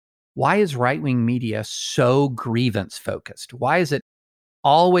media. why is right-wing media so grievance focused? Why is it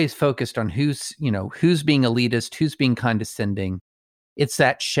always focused on who's being elitist, who's being condescending? It's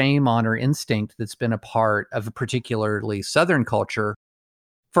that shame, honor instinct that's been a part of a particularly Southern culture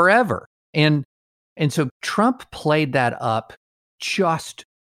forever. And so Trump played that up just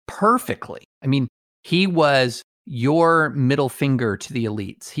perfectly. I mean, he was your middle finger to the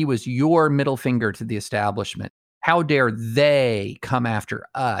elites. He was your middle finger to the establishment. How dare they come after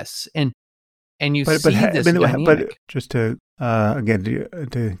us? And you see this dynamic. But just to again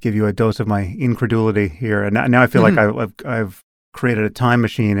to give you a dose of my incredulity here, and now I feel like I've created a time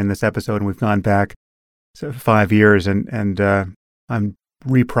machine in this episode, and we've gone back 5 years, and I'm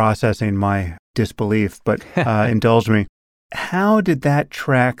reprocessing my disbelief. But indulge me. How did that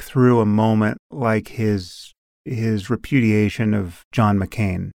track through a moment like his repudiation of John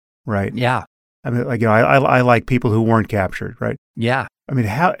McCain? Right. Yeah. I mean, like, I like people who weren't captured, right? Yeah. I mean,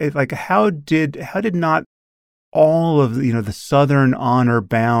 how did not all of the Southern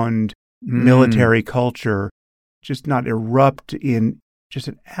honor-bound military culture just not erupt in just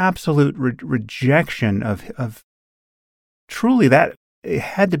an absolute rejection of truly that it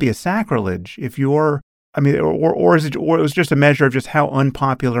had to be a sacrilege if you're, I mean, or it was just a measure of just how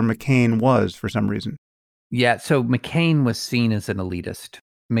unpopular McCain was for some reason. Yeah. So McCain was seen as an elitist.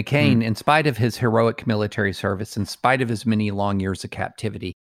 McCain, in spite of his heroic military service, in spite of his many long years of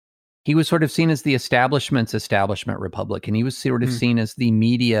captivity, he was sort of seen as the establishment's establishment Republican. He was sort of seen as the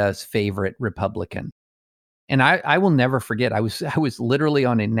media's favorite Republican. And I will never forget, I was literally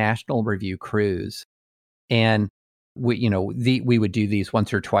on a National Review cruise, and we would do these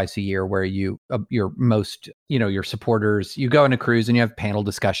once or twice a year where your supporters, you go on a cruise and you have panel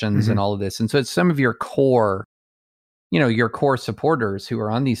discussions and all of this. And so it's some of your core supporters who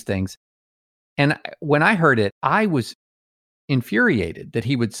are on these things. And when I heard it, I was infuriated that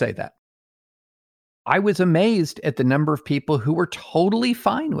he would say that. I was amazed at the number of people who were totally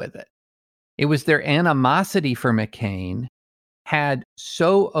fine with it. It was their animosity for McCain and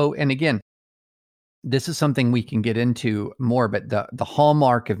again, this is something we can get into more, but the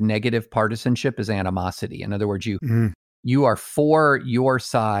hallmark of negative partisanship is animosity. In other words, you are for your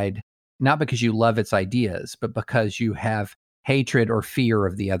side, not because you love its ideas, but because you have hatred or fear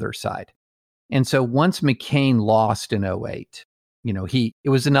of the other side. And so once McCain lost in 2008, it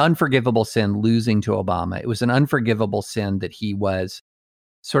was an unforgivable sin losing to Obama. It was an unforgivable sin that he was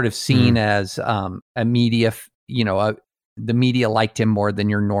sort of seen as a media, the media liked him more than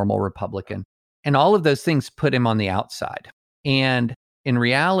your normal Republican. And all of those things put him on the outside. And in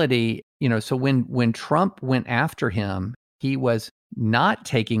reality, so when Trump went after him, he was not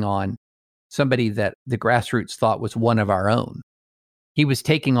taking on somebody that the grassroots thought was one of our own. He was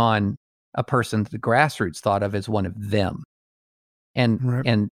taking on a person that the grassroots thought of as one of them.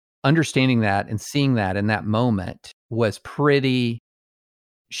 And understanding that and seeing that in that moment was pretty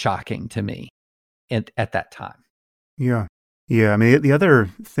shocking to me at that time. Yeah. Yeah. I mean, the other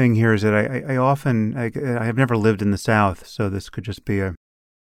thing here is that I have never lived in the South, so this could just be a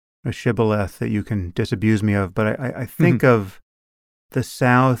shibboleth that you can disabuse me of. But I think of the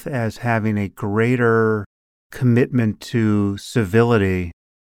South as having a greater commitment to civility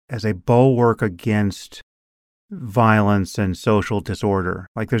as a bulwark against violence and social disorder.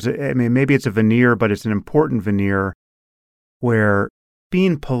 Like maybe it's a veneer, but it's an important veneer where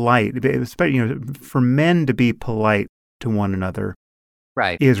being polite, especially, for men to be polite to one another,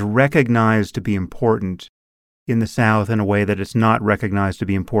 is recognized to be important in the South in a way that it's not recognized to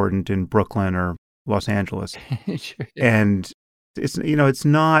be important in Brooklyn or Los Angeles. Sure. And it's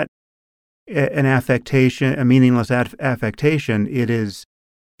not an affectation, a meaningless affectation. It is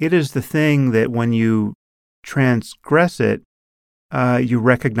the thing that when you transgress it, you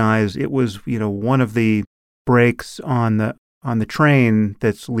recognize it was, one of the brakes on the train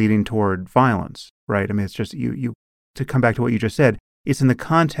that's leading toward violence, right? I mean, it's just you to come back to what you just said. It's in the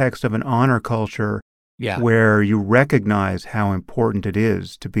context of an honor culture where you recognize how important it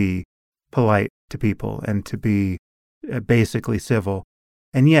is to be polite to people and to be basically civil.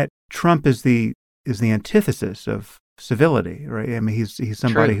 And yet Trump is the antithesis of civility, right? I mean, he's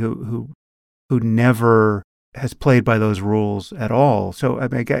somebody who never has played by those rules at all. So I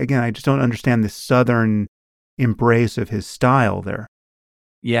mean, again, I just don't understand the Southern embrace of his style there.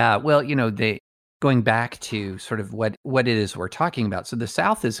 Yeah, well, going back to sort of what it is we're talking about. So the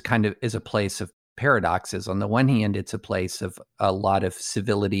South is a place of paradoxes. On the one hand, it's a place of a lot of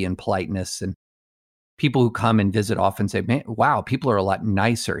civility and politeness, and people who come and visit often say, "Man, wow, people are a lot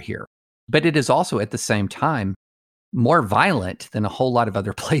nicer here." But it is also at the same time more violent than a whole lot of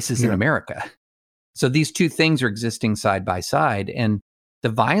other places in America. So these two things are existing side by side. And The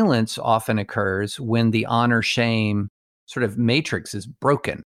violence often occurs when the honor-shame sort of matrix is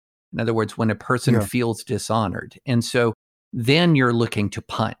broken. In other words, when a person Yeah. feels dishonored. And so then you're looking to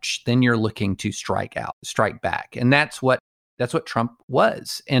punch, then you're looking to strike back. And that's what Trump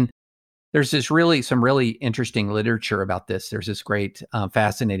was. And there's some really interesting literature about this. There's this great,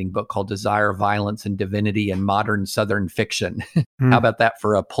 fascinating book called Desire, Violence, and Divinity in Modern Southern Fiction. How about that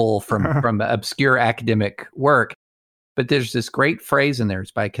for a pull from obscure academic work? But there's this great phrase in there.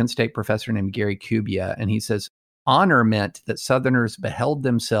 It's by a Kent State professor named Gary Kubia. And he says, honor meant that Southerners beheld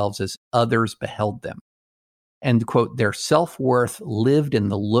themselves as others beheld them. And, quote, their self-worth lived in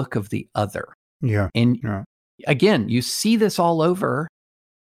the look of the other. Yeah. And Yeah. again, you see this all over,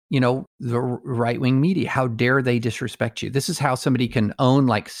 the right-wing media. How dare they disrespect you? This is how somebody can own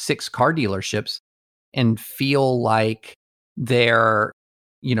like 6 car dealerships and feel like they're,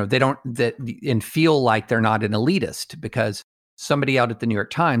 and feel like they're not an elitist because somebody out at the New York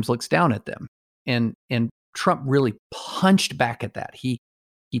Times looks down at them. And Trump really punched back at that. He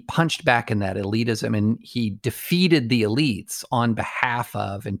punched back in that elitism, and he defeated the elites on behalf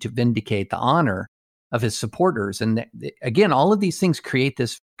of and to vindicate the honor of his supporters. And again, all of these things create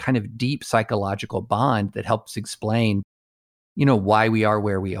this kind of deep psychological bond that helps explain, why we are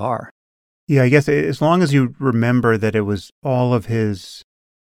where we are. Yeah, I guess as long as you remember that it was all of his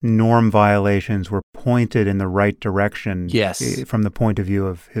norm violations were pointed in the right direction. Yes. From the point of view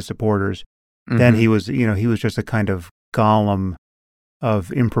of his supporters, then he was just a kind of golem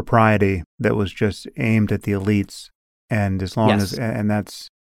of impropriety that was just aimed at the elites. And as long as, and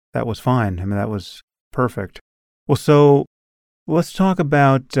that was fine. I mean, that was perfect. Well, so let's talk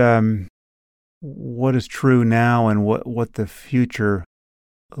about what is true now and what the future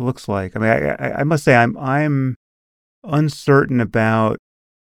looks like. I mean, I must say I'm uncertain about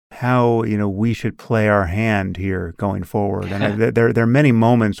how we should play our hand here going forward. And there are many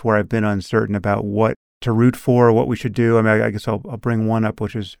moments where I've been uncertain about what to root for, what we should do. I mean, I guess I'll bring one up,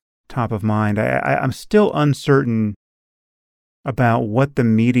 which is top of mind. I'm still uncertain about what the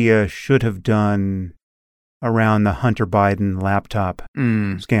media should have done around the Hunter Biden laptop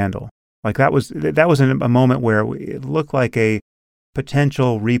scandal. Like that was a moment where it looked like a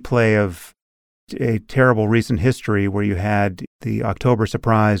potential replay of a terrible recent history where you had the October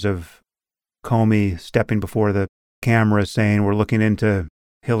surprise of Comey stepping before the camera saying, we're looking into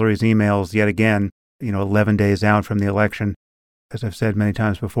Hillary's emails yet again, 11 days out from the election. As I've said many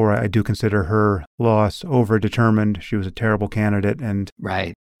times before, I do consider her loss overdetermined. She was a terrible candidate, and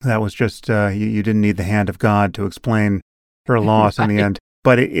right. That was just, you didn't need the hand of God to explain her loss in the end.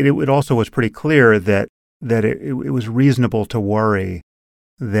 But it also was pretty clear that it was reasonable to worry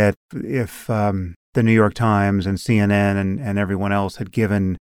that if the New York Times and CNN and everyone else had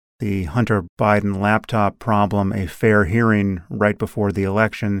given the Hunter Biden laptop problem a fair hearing right before the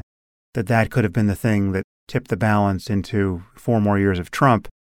election, that could have been the thing that tipped the balance into 4 more years of Trump.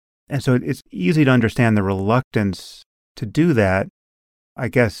 And so it's easy to understand the reluctance to do that. I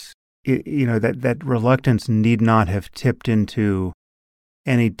guess, that reluctance need not have tipped into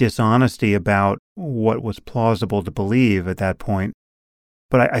any dishonesty about what was plausible to believe at that point.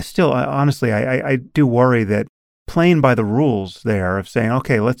 But I still, honestly, I do worry that playing by the rules there of saying,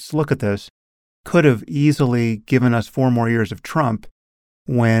 okay, let's look at this, could have easily given us 4 more years of Trump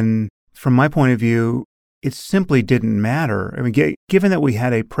when, from my point of view, it simply didn't matter. I mean, given that we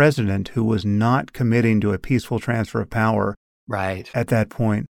had a president who was not committing to a peaceful transfer of power right at that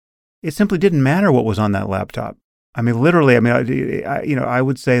point, it simply didn't matter what was on that laptop. I mean, literally, I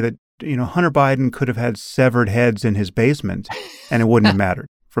would say that, Hunter Biden could have had severed heads in his basement and it wouldn't have mattered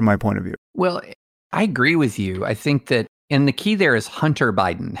from my point of view. Well, I agree with you. I think that, and the key there is Hunter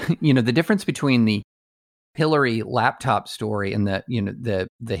Biden. The difference between the Hillary laptop story and the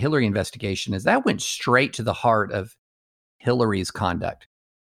Hillary investigation is that went straight to the heart of Hillary's conduct.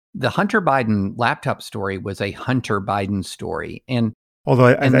 The Hunter Biden laptop story was a Hunter Biden story. And although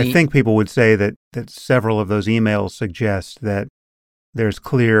I think people would say that several of those emails suggest that there's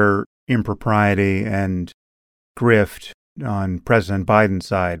clear impropriety and grift on President Biden's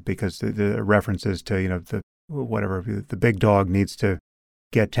side because the references to, the big dog needs to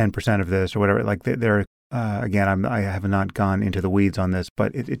get 10% of this or whatever. Like there, again, I have not gone into the weeds on this,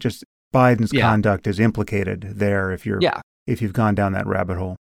 but it just Biden's conduct is implicated there if you've gone down that rabbit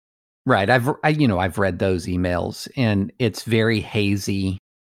hole. Right. I've read those emails and it's very hazy.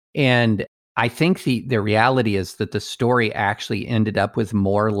 And I think the reality is that the story actually ended up with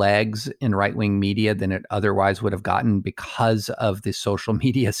more legs in right-wing media than it otherwise would have gotten because of the social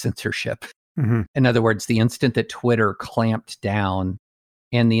media censorship. Mm-hmm. In other words, the instant that Twitter clamped down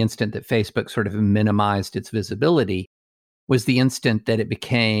and the instant that Facebook sort of minimized its visibility was the instant that it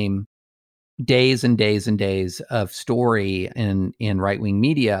became days and days and days of story in right-wing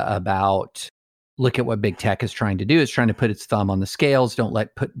media about, look at what big tech is trying to do. It's trying to put its thumb on the scales. Don't let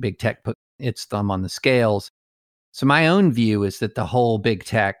big tech put its thumb on the scales. So my own view is that the whole big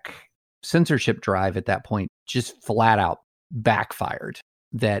tech censorship drive at that point just flat out backfired,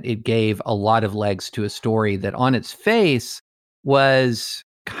 that it gave a lot of legs to a story that on its face was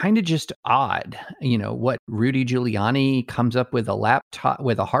kind of just odd. What Rudy Giuliani comes up with a laptop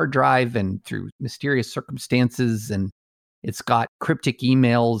with a hard drive and through mysterious circumstances, and it's got cryptic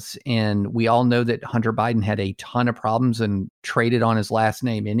emails, and we all know that Hunter Biden had a ton of problems and traded on his last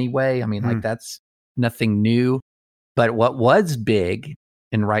name anyway. I mean, like, that's nothing new. But what was big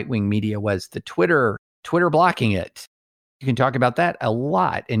in right-wing media was the Twitter blocking it. You can talk about that a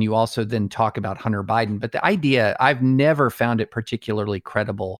lot. And you also then talk about Hunter Biden. But the idea, I've never found it particularly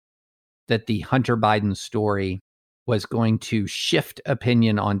credible that the Hunter Biden story was going to shift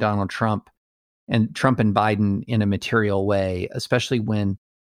opinion on Donald Trump and Biden in a material way, especially when,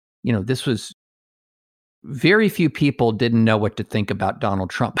 this was, very few people didn't know what to think about Donald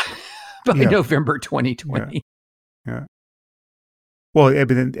Trump by November 2020. Yeah. Well,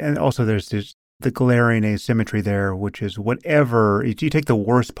 and also there's the glaring asymmetry there, which is whatever, you take the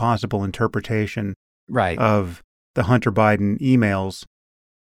worst possible interpretation of the Hunter Biden emails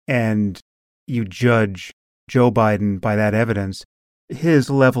and you judge Joe Biden by that evidence, his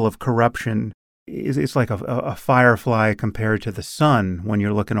level of corruption it's like a firefly compared to the sun when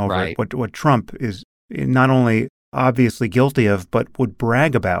you're looking over at what Trump is not only obviously guilty of, but would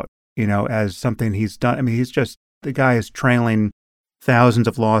brag about, as something he's done. I mean, the guy is trailing thousands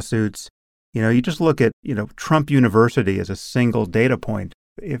of lawsuits. You just look at, Trump University as a single data point.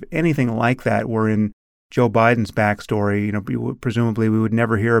 If anything like that were in Joe Biden's backstory, presumably we would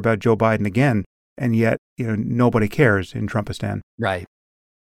never hear about Joe Biden again. And yet, nobody cares in Trumpistan. Right.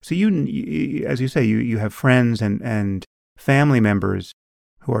 So you, as you say, you have friends and family members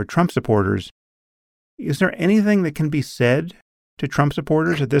who are Trump supporters. Is there anything that can be said to Trump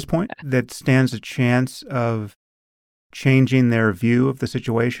supporters at this point that stands a chance of changing their view of the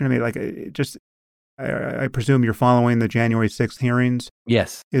situation? I mean, I presume you're following the January 6th hearings.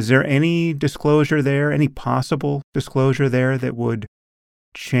 Yes. Is there any disclosure there, any possible disclosure there that would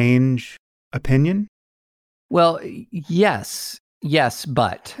change opinion? Well, yes,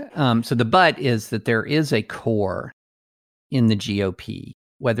 but. So the but is that there is a core in the GOP,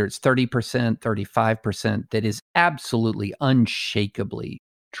 whether it's 30%, 35%, that is absolutely unshakably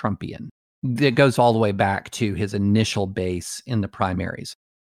Trumpian. That goes all the way back to his initial base in the primaries.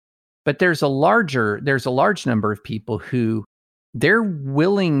 But there's a large number of people who they're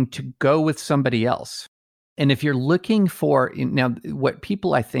willing to go with somebody else. And if you're looking for, now what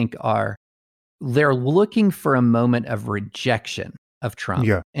people I think are, they're looking for a moment of rejection of Trump.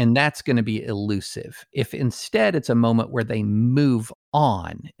 Yeah. And that's going to be elusive. If instead it's a moment where they move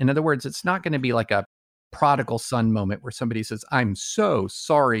on, in other words, it's not going to be like a prodigal son moment where somebody says, I'm so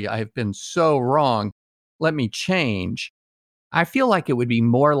sorry, I have been so wrong, let me change. I feel like it would be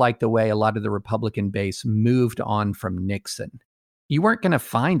more like the way a lot of the Republican base moved on from Nixon. You weren't going to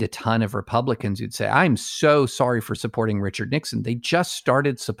find a ton of Republicans who'd say, I'm so sorry for supporting Richard Nixon. They just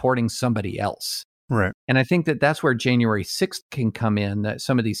started supporting somebody else. Right. And I think that that's where January 6th can come in, that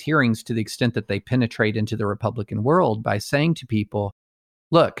some of these hearings, to the extent that they penetrate into the Republican world by saying to people,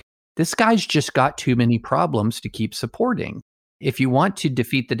 look, this guy's just got too many problems to keep supporting. If you want to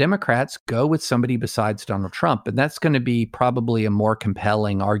defeat the Democrats, go with somebody besides Donald Trump. And that's going to be probably a more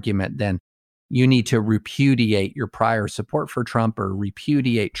compelling argument than you need to repudiate your prior support for Trump or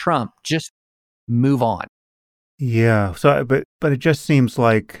repudiate Trump. Just move on. Yeah. So, but it just seems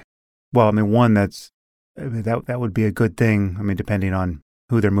like, well, I mean, one, that would be a good thing. I mean, depending on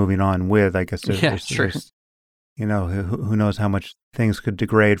who they're moving on with, I guess. True. Who knows how much things could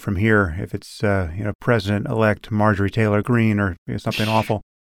degrade from here if it's, President-elect Marjorie Taylor Greene or something awful.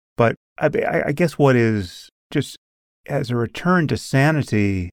 But I guess what is just as a return to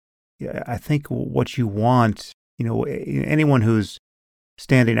sanity, I think what you want, anyone who's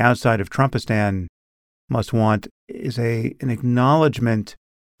standing outside of Trumpistan must want is an acknowledgement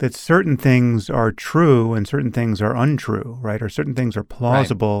that certain things are true and certain things are untrue, right? Or certain things are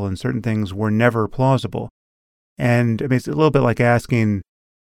plausible and certain things were never plausible. And I mean, it's a little bit like asking,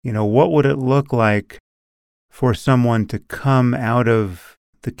 what would it look like for someone to come out of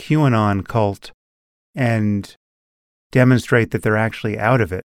the QAnon cult and demonstrate that they're actually out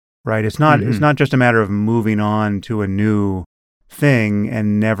of it, right? It's not just a matter of moving on to a new thing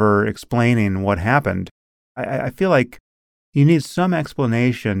and never explaining what happened. I feel like you need some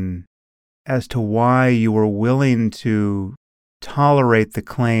explanation as to why you were willing to tolerate the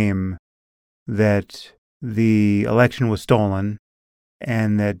claim that the election was stolen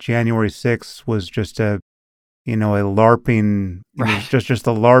and that January 6th was just a LARPing, Right. just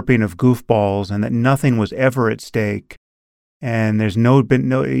a LARPing of goofballs, and that nothing was ever at stake. And there has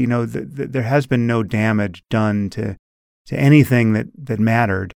been no damage done to anything that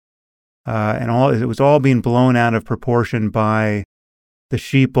mattered. It was all being blown out of proportion by the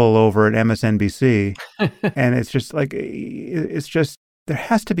sheeple over at MSNBC. And it's just there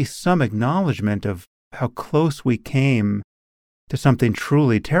has to be some acknowledgement of how close we came to something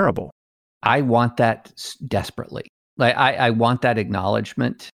truly terrible. I want that desperately. Like I want that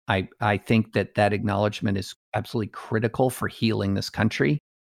acknowledgement. I think that acknowledgement is absolutely critical for healing this country.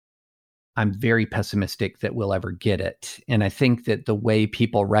 I'm very pessimistic that we'll ever get it. And I think that the way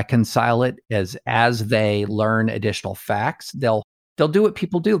people reconcile it is as they learn additional facts, they'll do what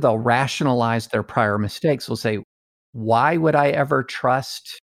people do. They'll rationalize their prior mistakes. They'll say, why would I ever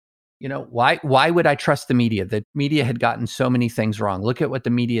trust, why would I trust the media? The media had gotten so many things wrong. Look at what the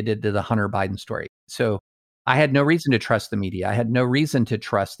media did to the Hunter Biden story. So I had no reason to trust the media. I had no reason to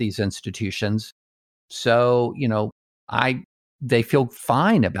trust these institutions. So, they feel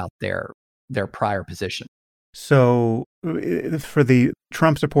fine about their prior position. So for the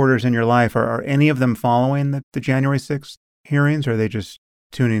Trump supporters in your life, are any of them following the January 6th hearings, or are they just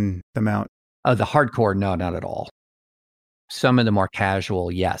tuning them out? The hardcore, no, not at all. Some of the more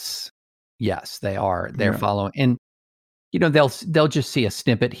casual, yes, they are. They're following, and they'll just see a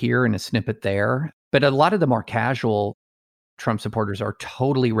snippet here and a snippet there. But a lot of the more casual Trump supporters are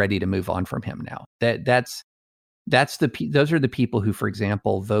totally ready to move on from him now. Those are the people who, for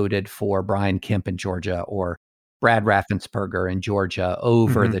example, voted for Brian Kemp in Georgia or Brad Raffensperger in Georgia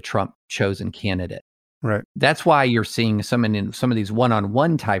over the Trump chosen candidate. Right. That's why you're seeing in some of these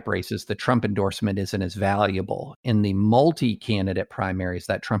one-on-one type races, the Trump endorsement isn't as valuable. In the multi-candidate primaries,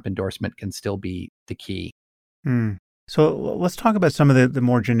 that Trump endorsement can still be the key. So let's talk about some of the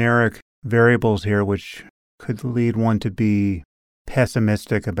more generic variables here, which could lead one to be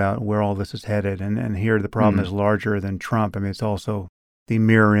pessimistic about where all this is headed. And here the problem is larger than Trump. I mean, it's also the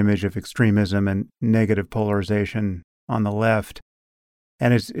mirror image of extremism and negative polarization on the left.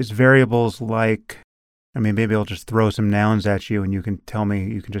 And it's variables like, maybe I'll just throw some nouns at you and you can tell me,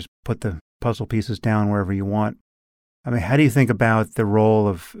 you can just put the puzzle pieces down wherever you want. How do you think about the role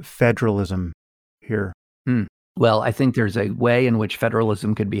of federalism here? Well, I think there's a way in which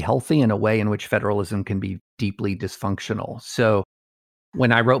federalism can be healthy and a way in which federalism can be deeply dysfunctional. So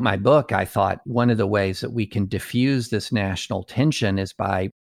when I wrote my book, I thought one of the ways that we can diffuse this national tension is by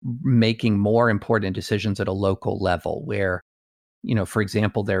making more important decisions at a local level where, for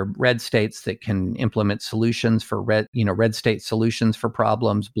example, there are red states that can implement solutions for red state solutions for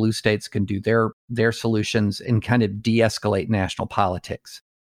problems. Blue states can do their solutions and kind of de-escalate national politics.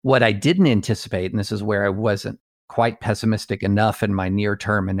 What I didn't anticipate, and this is where I wasn't quite pessimistic enough in my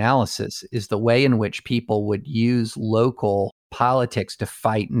near-term analysis, is the way in which people would use local politics to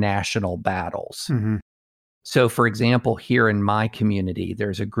fight national battles. So, for example, here in my community,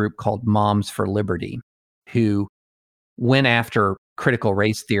 there's a group called Moms for Liberty who went after critical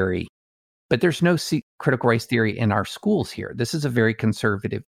race theory, but there's no critical race theory in our schools here. This is a very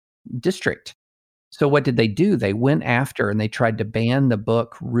conservative district. So what did they do? They went after and they tried to ban the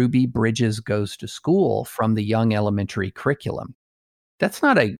book Ruby Bridges Goes to School from the young elementary curriculum. That's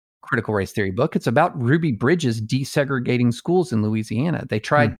not a critical race theory book. It's about Ruby Bridges desegregating schools in Louisiana. They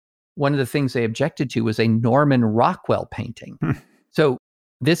tried, one of the things they objected to was a Norman Rockwell painting. So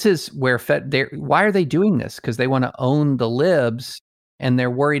this is where why are they doing this? Because they want to own the libs and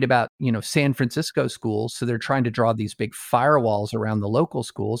they're worried about, San Francisco schools. So they're trying to draw these big firewalls around the local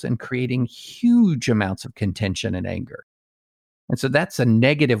schools and creating huge amounts of contention and anger. And so that's a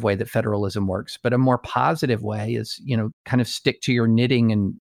negative way that federalism works. But a more positive way is, kind of stick to your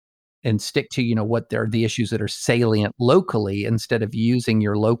knitting and stick to, what are the issues that are salient locally instead of using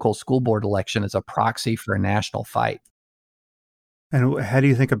your local school board election as a proxy for a national fight. And how do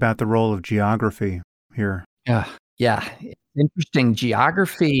you think about the role of geography here? Yeah. Interesting.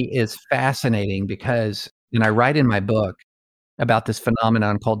 Geography is fascinating because, and I write in my book about this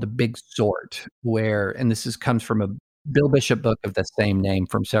phenomenon called the Big Sort, and this comes from a Bill Bishop book of the same name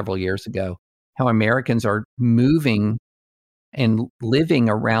from several years ago, how Americans are moving and living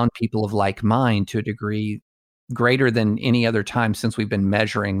around people of like mind to a degree greater than any other time since we've been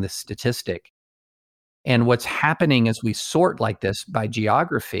measuring this statistic. And what's happening as we sort like this by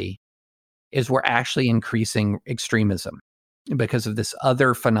geography is we're actually increasing extremism because of this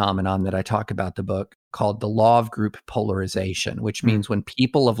other phenomenon that I talk about in the book called the law of group polarization, which means when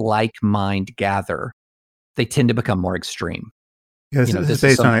people of like mind gather, they tend to become more extreme. Yeah, You know, this is this is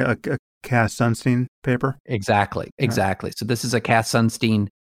based on something a Cass Sunstein paper. exactly, Right. exactly. So this is a Cass Sunstein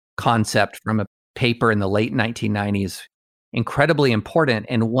concept from a paper in the late 1990s, incredibly important.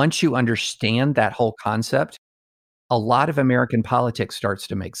 And once you understand that whole concept, a lot of American politics starts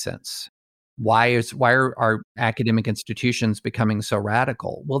to make sense. Why are our academic institutions becoming so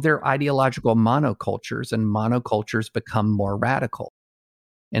radical? Well, they're ideological monocultures, and monocultures become more radical.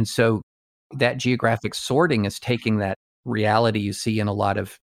 And so that geographic sorting is taking that reality you see in a lot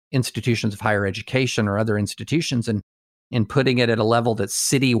of institutions of higher education or other institutions and putting it at a level that's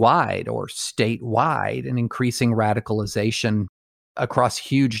citywide or statewide and increasing radicalization across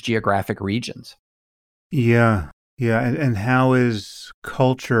huge geographic regions. Yeah, yeah, and how is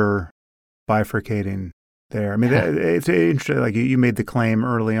culture bifurcating there? I mean, it's interesting. Like you made the claim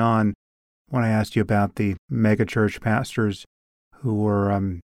early on when I asked you about the megachurch pastors who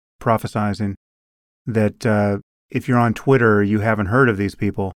were prophesizing that if you're on Twitter, you haven't heard of these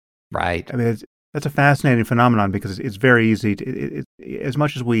people. Right. I mean, that's a fascinating phenomenon because it's very easy to, as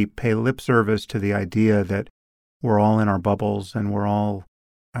much as we pay lip service to the idea that we're all in our bubbles and we're all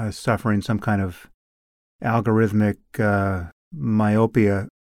suffering some kind of algorithmic myopia.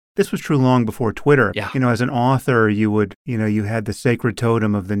 This was true long before Twitter. Yeah. You know, as an author, you would, you had the sacred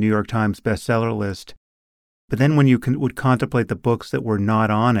totem of the New York Times bestseller list. But then when you would contemplate the books that were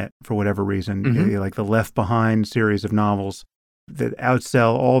not on it for whatever reason, Mhm. like the Left Behind series of novels that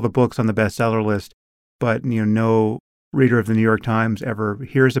outsell all the books on the bestseller list, but no reader of the New York Times ever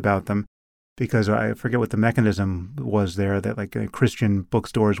hears about them because I forget what the mechanism was there that like Christian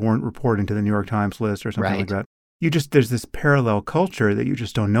bookstores weren't reporting to the New York Times list or something like Right. that. There's this parallel culture that you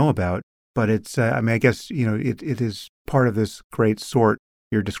just don't know about, but it's, I guess, it is part of this great sort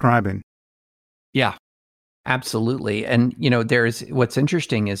you're describing. Yeah. Absolutely. And there's what's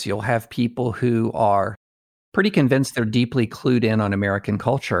interesting is you'll have people who are pretty convinced they're deeply clued in on American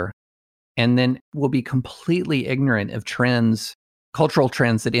culture and then will be completely ignorant of trends, cultural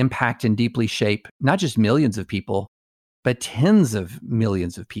trends that impact and deeply shape not just millions of people, but tens of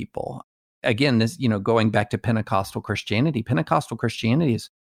millions of people. Again, this, going back to Pentecostal Christianity is,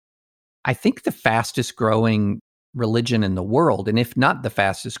 I think, the fastest growing religion in the world. And if not the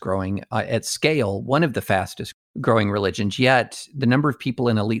fastest growing at scale, one of the fastest growing religions. Yet the number of people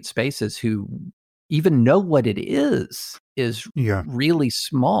in elite spaces who even know what it is Yeah. really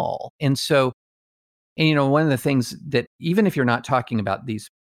small. And so, one of the things that, even if you're not talking about these,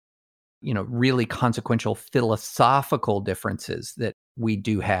 really consequential philosophical differences that we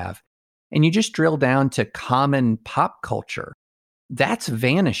do have, and you just drill down to common pop culture, that's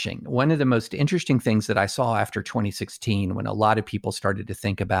vanishing. One of the most interesting things that I saw after 2016, when a lot of people started to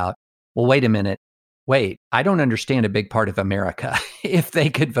think about, well, wait a minute, I don't understand a big part of America if they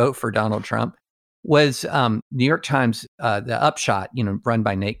could vote for Donald Trump, was New York Times, the Upshot, run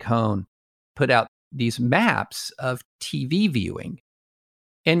by Nate Cohn, put out these maps of TV viewing.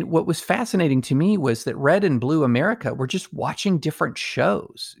 And what was fascinating to me was that red and blue America were just watching different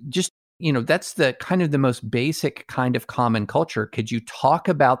shows. Just, that's the kind of the most basic kind of common culture. Could you talk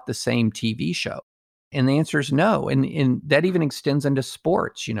about the same TV show? And the answer is no. And that even extends into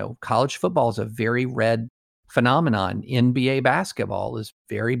sports. College football is a very red phenomenon. NBA basketball is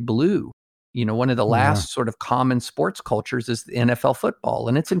very blue. One of the Yeah. last sort of common sports cultures is the NFL football,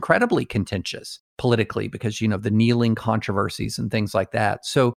 and it's incredibly contentious politically because, the kneeling controversies and things like that.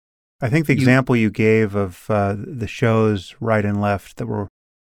 So I think the you, example you gave of the shows right and left that were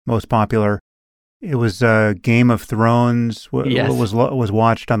most popular, it was Game of Thrones yes, was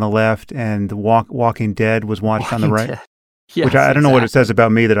watched on the left, and Walking Dead was watched on the Walking right. Dead. Which Yes, I don't know what it exactly. says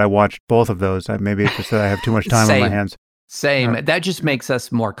about me that I watched both of those. Maybe it's just that I have too much time on my Same, hands. same. Uh, That just makes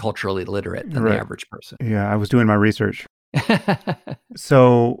us more culturally literate than the right. average person. Yeah, I was doing my research.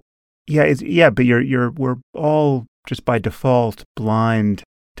 So, but we're all just by default blind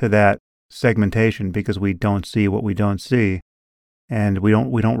to that segmentation because we don't see what we don't see, and we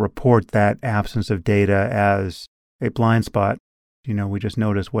don't report that absence of data as a blind spot. We just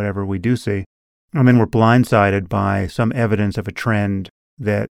notice whatever we do see. And then we're blindsided by some evidence of a trend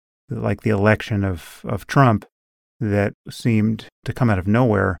that, like the election of Trump, that seemed to come out of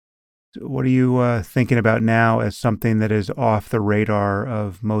nowhere. What are you thinking about now as something that is off the radar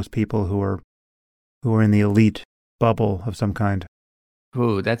of most people who are in the elite bubble of some kind?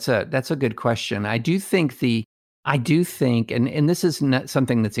 Ooh, that's a good question. And this is not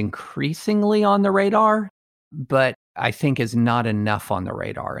something that's increasingly on the radar, but I think is not enough on the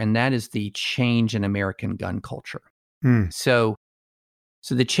radar, and that is the change in American gun culture. Hmm. So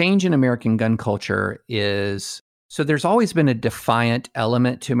the change in American gun culture is, so there's always been a defiant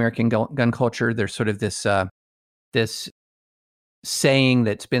element to American gun culture. There's sort of this saying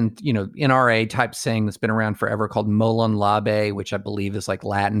that's been, NRA type saying that's been around forever called molon labe, which I believe is like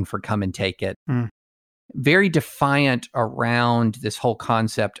Latin for come and take it. Very defiant around this whole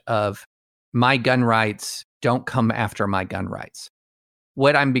concept of my gun rights, don't come after my gun rights.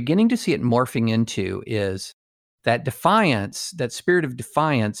 What I'm beginning to see it morphing into is that defiance, that spirit of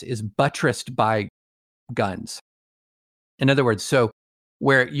defiance is buttressed by guns. In other words, so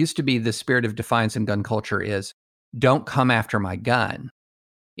where it used to be the spirit of defiance in gun culture is, don't come after my gun.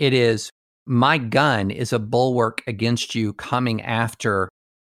 It is, my gun is a bulwark against you coming after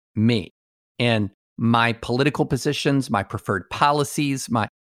me and my political positions, my preferred policies,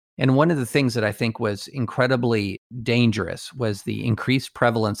 and one of the things that I think was incredibly dangerous was the increased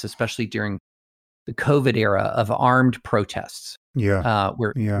prevalence, especially during the COVID era, of armed protests.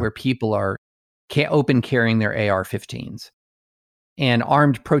 Where people are open carrying their AR-15s. And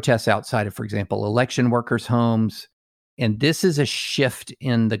armed protests outside of, for example, election workers' homes. And this is a shift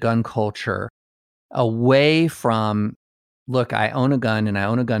in the gun culture away from, look, I own a gun and I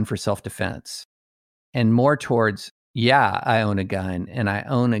own a gun for self-defense, and more towards, I own a gun and I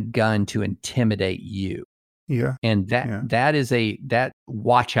own a gun to intimidate you. Yeah. And that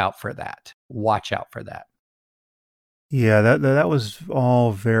watch out for that. Watch out for that. Yeah, that was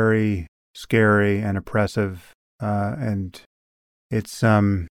all very scary and oppressive. And it's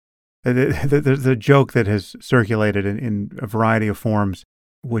the joke that has circulated in a variety of forms,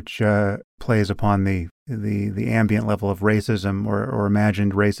 which plays upon the ambient level of racism or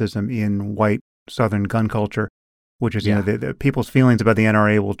imagined racism in white Southern gun culture, which is, the people's feelings about the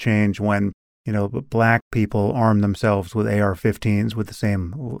NRA will change when, black people arm themselves with AR-15s with the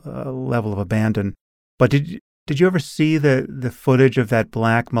same level of abandon. But did you ever see the footage of that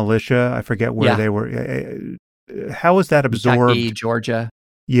black militia? I forget where they were. How was that absorbed? Kentucky, Georgia.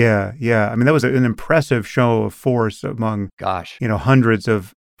 Yeah. I mean, that was an impressive show of force among, hundreds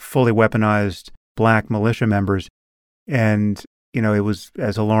of fully weaponized black militia members. And, it was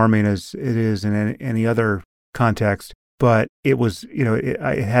as alarming as it is in any other context. But it was, it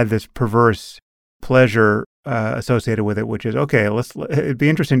had this perverse pleasure associated with it, which is, okay, it'd be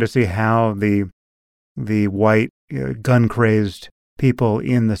interesting to see how the white gun-crazed people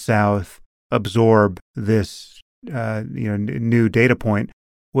in the South absorb this, new data point.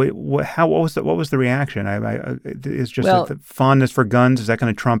 What was the reaction? It's just the fondness for guns. Is that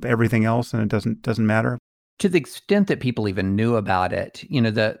going to trump everything else, and it doesn't matter? To the extent that people even knew about it,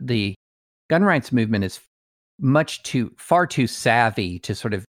 the gun rights movement is far too savvy to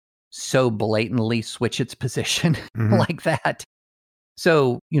sort of so blatantly switch its position like that.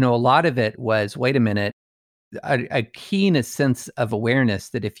 So, a lot of it was, wait a minute, a keen sense of awareness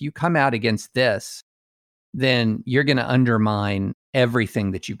that if you come out against this, then you're going to undermine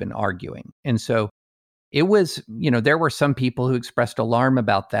everything that you've been arguing. And so it was, there were some people who expressed alarm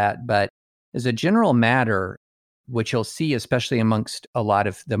about that, but as a general matter, what you'll see, especially amongst a lot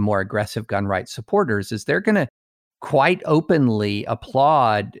of the more aggressive gun rights supporters, is they're going to quite openly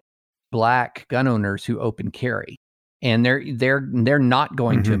applaud black gun owners who open carry. And they're not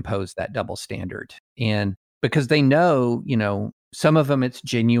going to impose that double standard. And because they know, some of them it's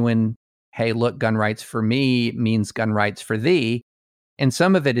genuine, hey, look, gun rights for me means gun rights for thee. And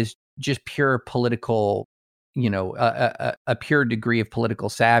some of it is just pure political, a pure degree of political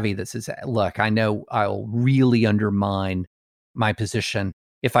savvy that says, look, I know I'll really undermine my position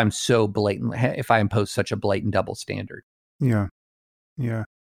if I'm so blatant, if I impose such a blatant double standard. Yeah.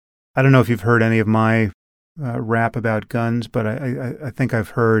 I don't know if you've heard any of my rap about guns, but I think I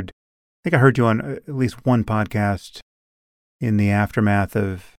heard you on at least one podcast in the aftermath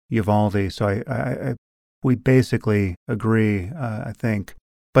of Uvalde. So we basically agree, I think.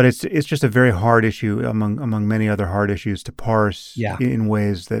 But it's just a very hard issue among many other hard issues to parse in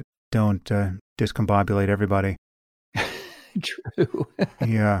ways that don't discombobulate everybody. True.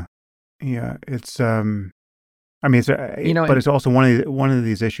 Yeah. It's but it's also one of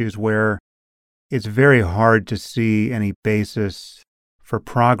these issues where it's very hard to see any basis for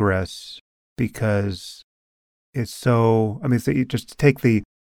progress because it's so. Just take the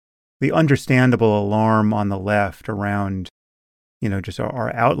understandable alarm on the left around, just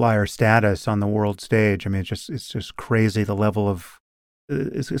our outlier status on the world stage. It's just crazy the level of,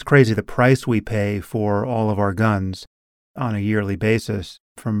 it's crazy the price we pay for all of our guns on a yearly basis,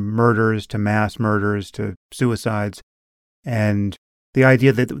 from murders to mass murders to suicides. And the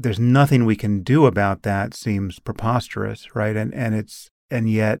idea that there's nothing we can do about that seems preposterous, right? And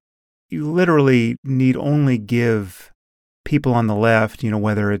yet you literally need only give people on the left,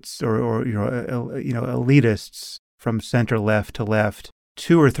 whether it's or elitists from center left to left,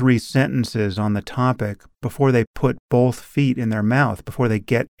 2 or 3 sentences on the topic before they put both feet in their mouth, before they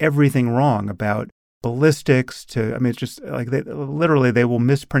get everything wrong about ballistics it's just like they will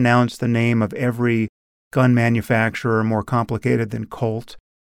mispronounce the name of every gun manufacturer more complicated than Colt.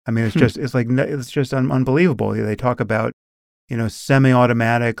 It's just unbelievable. They talk about,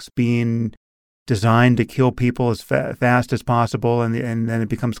 semi-automatics being designed to kill people as fast as possible, and then it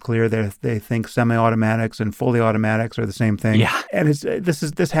becomes clear that they think semi-automatics and fully automatics are the same thing. Yeah. And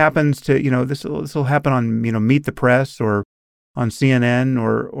this happens to this will happen on Meet the Press or on CNN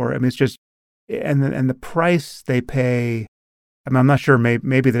or it's just and the price they pay. I'm not sure.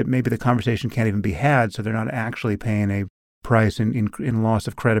 Maybe the conversation can't even be had, so they're not actually paying a price in loss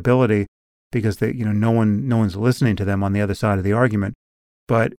of credibility because no one's listening to them on the other side of the argument.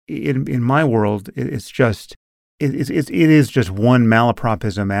 But in my world, it is just one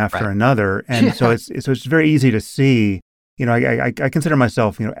malapropism after another, and so it's very easy to see. I consider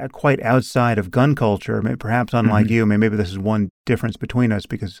myself quite outside of gun culture. Perhaps unlike you, maybe this is one difference between us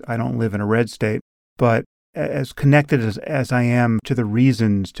because I don't live in a red state. But as connected as I am to the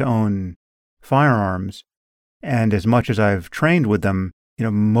reasons to own firearms, and as much as I've trained with them,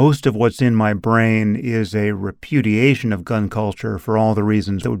 most of what's in my brain is a repudiation of gun culture for all the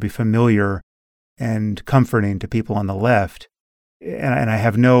reasons that would be familiar and comforting to people on the left. And I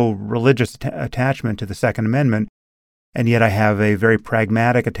have no religious attachment to the Second Amendment, and yet I have a very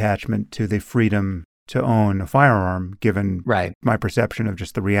pragmatic attachment to the freedom to own a firearm, given my perception of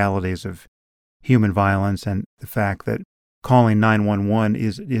just the realities of human violence and the fact that calling 911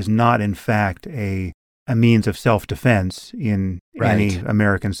 is not, in fact, a means of self-defense in any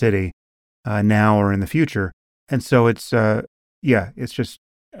American city now or in the future. And so it's just,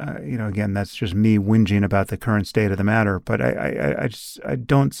 again, that's just me whinging about the current state of the matter. But I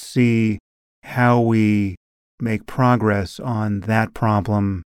don't see how we make progress on that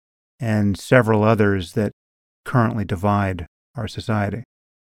problem and several others that currently divide our society.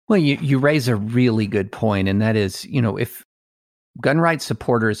 Well, you raise a really good point, and that is, if gun rights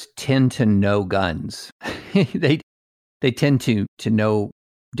supporters tend to know guns, they tend to know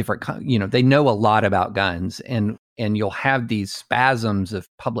different, they know a lot about guns, and you'll have these spasms of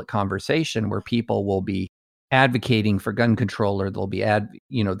public conversation where people will be advocating for gun control, or they'll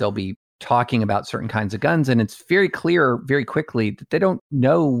be talking about certain kinds of guns, and it's very clear very quickly that they don't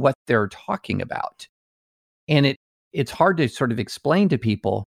know what they're talking about. And it's hard to sort of explain to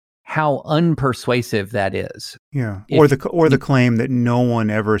people how unpersuasive that is. Yeah. Or the claim that no one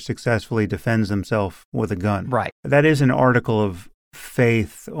ever successfully defends himself with a gun. Right. That is an article of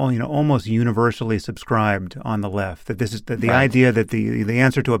faith, almost universally subscribed on the left. That this is the idea that the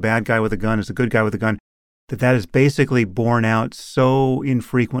answer to a bad guy with a gun is a good guy with a gun. That is basically borne out so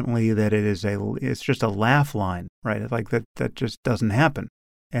infrequently that it's just a laugh line, right? Like that just doesn't happen.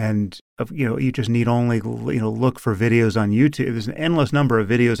 And you just need only look for videos on YouTube. There's an endless number of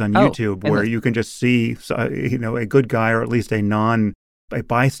videos on YouTube where you can just see a good guy, or at least a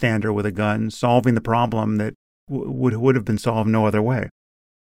bystander with a gun, solving the problem that would have been solved no other way.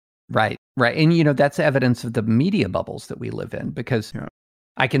 Right. And that's evidence of the media bubbles that we live in, because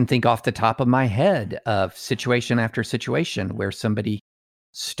I can think off the top of my head of situation after situation where somebody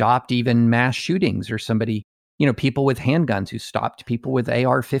stopped even mass shootings, or somebody, people with handguns who stopped people with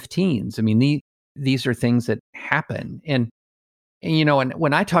AR-15s. These are things that happen. And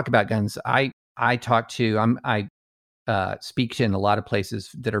when I talk about guns, I speak in a lot of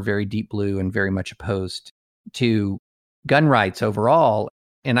places that are very deep blue and very much opposed to gun rights overall.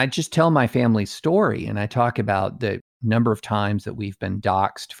 And I just tell my family's story, and I talk about the number of times that we've been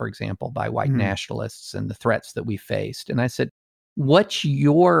doxxed, for example, by white nationalists, and the threats that we faced. And I said, what's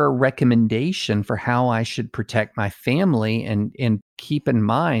your recommendation for how I should protect my family? And keep in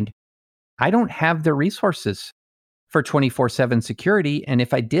mind, I don't have the resources for 24/7 security. And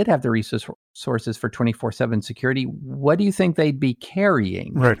if I did have the resources for 24/7 security, what do you think they'd be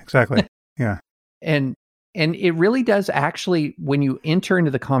carrying? Right, exactly. Yeah. And it really does actually, when you enter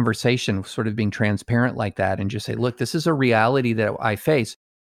into the conversation, sort of being transparent like that and just say, look, this is a reality that I face.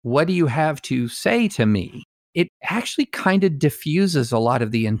 What do you have to say to me? It actually kind of diffuses a lot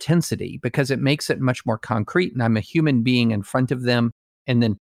of the intensity, because it makes it much more concrete. And I'm a human being in front of them. And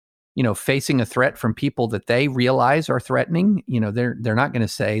then, facing a threat from people that they realize are threatening, they're not going to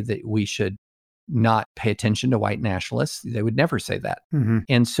say that we should not pay attention to white nationalists. They would never say that. Mm-hmm.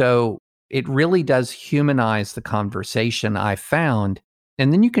 And so it really does humanize the conversation, I found.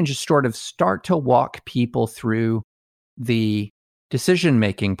 And then you can just sort of start to walk people through the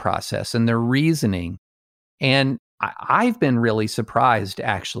decision-making process and their reasoning. And I've been really surprised,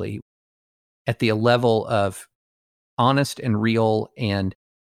 actually, at the level of honest and real and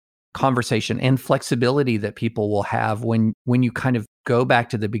conversation and flexibility that people will have when you kind of go back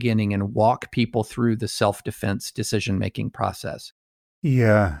to the beginning and walk people through the self-defense decision-making process.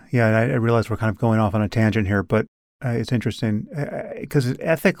 Yeah. I realize we're kind of going off on a tangent here, but it's interesting because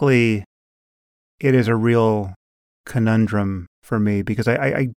ethically, it is a real conundrum for me because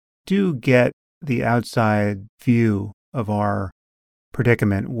I do get the outside view of our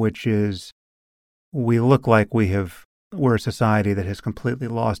predicament, which is we look like we're a society that has completely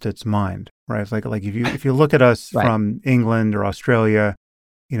lost its mind, right? It's like if you look at us Right. from England or Australia,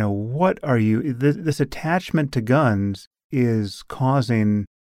 what are you? This attachment to guns is causing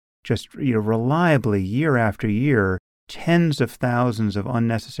just reliably year after year tens of thousands of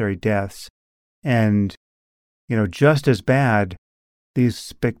unnecessary deaths, and just as bad, these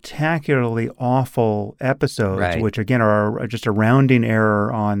spectacularly awful episodes, Right. which again are just a rounding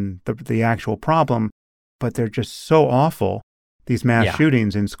error on the actual problem, but they're just so awful, these mass Yeah.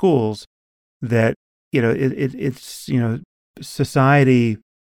 shootings in schools, that it's society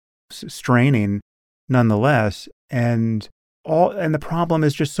straining nonetheless, and the problem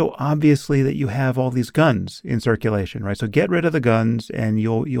is just so obviously that you have all these guns in circulation, right? So get rid of the guns and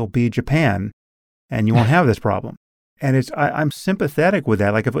you'll be Japan and you won't have this problem. And I'm sympathetic with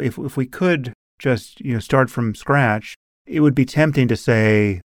that. Like if we could just start from scratch, it would be tempting to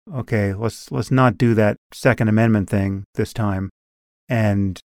say, okay, let's not do that Second Amendment thing this time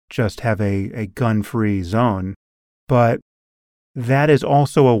and just have a gun-free zone. But that is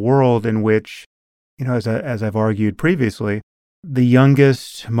also a world in which, as I've argued previously, the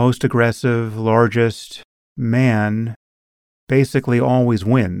youngest, most aggressive, largest man basically always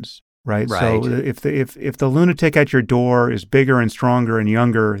wins, right? So if the lunatic at your door is bigger and stronger and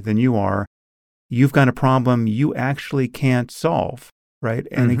younger than you are, you've got a problem you actually can't solve, right?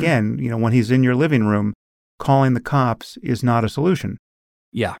 And again, when he's in your living room, calling the cops is not a solution.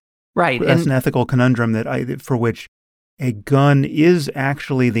 Yeah. Right. That's an ethical conundrum for which a gun is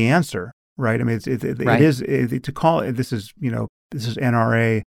actually the answer, right? I mean, Right. it is to call it. This is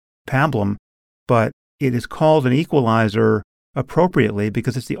NRA pablum, but it is called an equalizer appropriately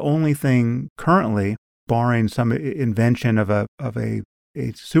because it's the only thing currently, barring some invention of a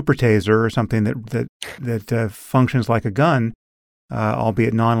super taser or something that functions like a gun,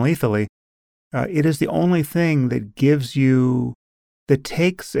 albeit non-lethally. It is the only thing that that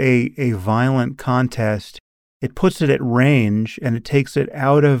takes a violent contest, it puts it at range, and it takes it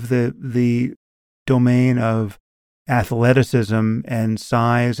out of the domain of athleticism and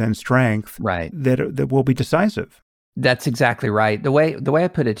size and strength, Right. that will be decisive. That's exactly right. The way I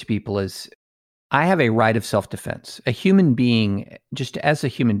put it to people is, I have a right of self-defense. A human being, just as a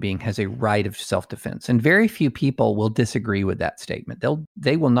human being, has a right of self-defense, and very few people will disagree with that statement.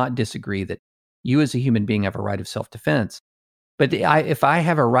 They will not disagree that you as a human being have a right of self-defense. But if I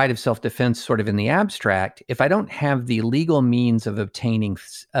have a right of self-defense sort of in the abstract, if I don't have the legal means of obtaining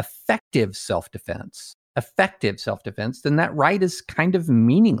effective self-defense, then that right is kind of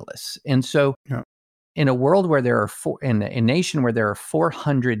meaningless. And so in a world where there are in a nation where there are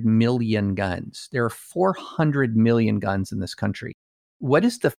 400 million guns, there are 400 million guns in this country. What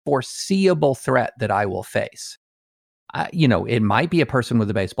is the foreseeable threat that I will face? It might be a person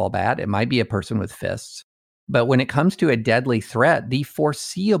with a baseball bat. It might be a person with fists. But when it comes to a deadly threat, the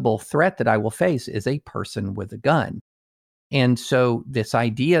foreseeable threat that I will face is a person with a gun. And so this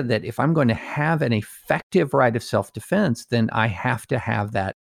idea that if I'm going to have an effective right of self-defense, then I have to have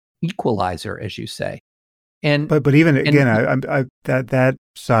that equalizer, as you say. But even again, that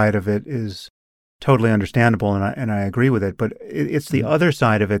side of it is totally understandable, and I agree with it. But it's the other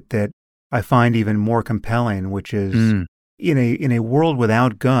side of it that I find even more compelling, which is in a world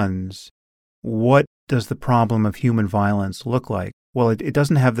without guns, what does the problem of human violence look like? Well, it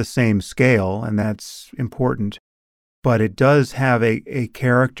doesn't have the same scale, and that's important, but it does have a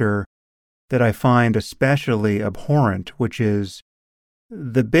character that I find especially abhorrent, which is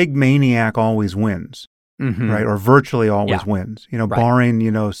the big maniac always wins, right? Or virtually always wins,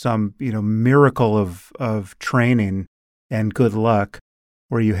 barring, some, miracle of training and good luck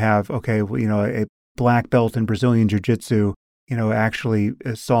where you have, a black belt in Brazilian Jiu-Jitsu, actually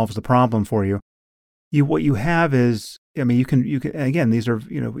solves the problem for you. What you have is, you can again, these are,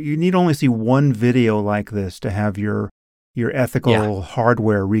 you need only see one video like this to have your ethical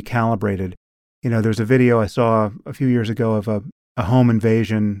hardware recalibrated. There's a video I saw a few years ago of a home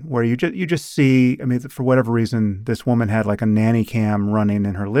invasion where you just see, for whatever reason, this woman had like a nanny cam running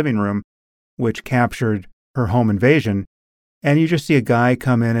in her living room, which captured her home invasion. And you just see a guy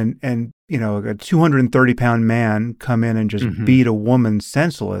come in and a 230-pound man come in and just beat a woman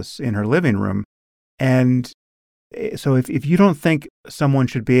senseless in her living room. And So if you don't think someone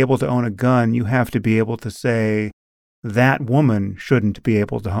should be able to own a gun, you have to be able to say that woman shouldn't be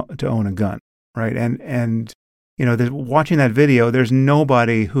able to own a gun, right? And watching that video, there's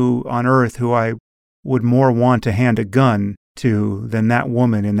nobody who on earth who I would more want to hand a gun to than that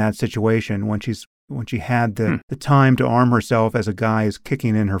woman in that situation when she had the time to arm herself as a guy is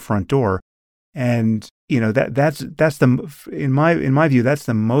kicking in her front door. And that's the in my view, that's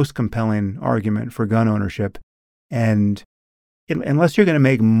the most compelling argument for gun ownership. And unless you're going to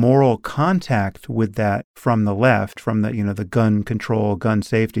make moral contact with that from the left, from the gun control, gun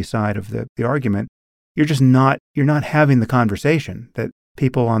safety side of the argument, you're not having the conversation that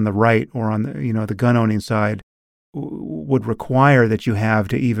people on the right or on the gun owning side would require that you have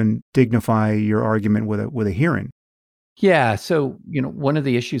to even dignify your argument with a hearing. Yeah. So, one of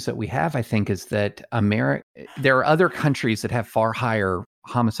the issues that we have, I think, is that there are other countries that have far higher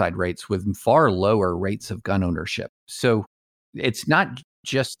homicide rates with far lower rates of gun ownership. So it's not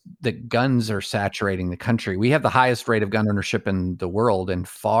just that guns are saturating the country. We have the highest rate of gun ownership in the world and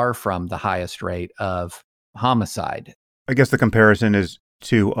far from the highest rate of homicide. I guess the comparison is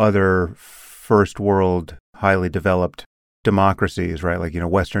to other first world, highly developed democracies, right? Like,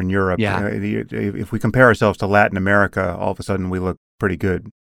 Western Europe. Yeah. If we compare ourselves to Latin America, all of a sudden we look pretty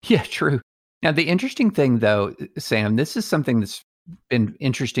good. Yeah, true. Now, the interesting thing, though, Sam, this is something that's been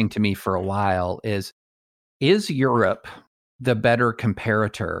interesting to me for a while, is Europe the better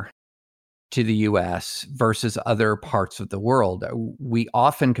comparator to the U.S. versus other parts of the world? We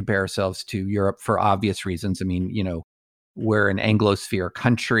often compare ourselves to Europe for obvious reasons. I mean, we're an Anglosphere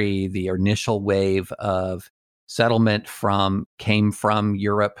country. The initial wave of settlement came from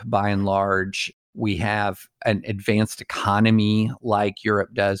Europe by and large. We have an advanced economy like Europe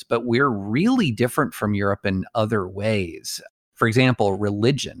does, but we're really different from Europe in other ways. For example,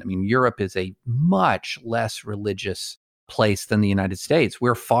 religion. I mean, Europe is a much less religious place than the United States.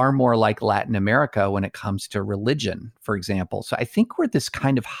 We're far more like Latin America when it comes to religion, for example. So I think we're this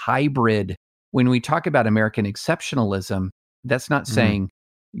kind of hybrid. When we talk about American exceptionalism, that's not saying,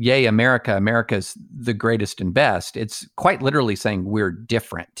 yay, America's the greatest and best. It's quite literally saying we're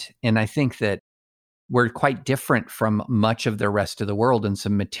different. And I think that we're quite different from much of the rest of the world in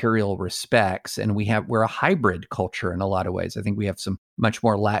some material respects. And we're a hybrid culture in a lot of ways. I think we have some much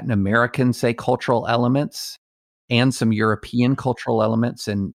more Latin American, say, cultural elements and some European cultural elements.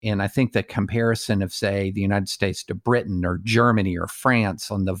 And I think the comparison of, say, the United States to Britain or Germany or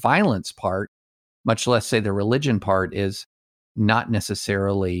France on the violence part, much less, say, the religion part, is not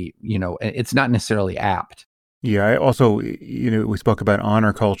necessarily, it's not necessarily apt. Yeah, I also, we spoke about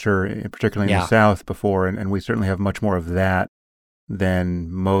honor culture, particularly in the South before, and we certainly have much more of that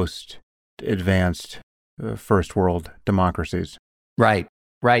than most advanced first world democracies. Right.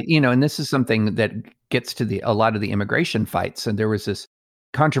 And this is something that gets to a lot of the immigration fights. And there was this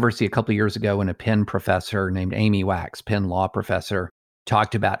controversy a couple of years ago when a Penn professor named Amy Wax, Penn law professor,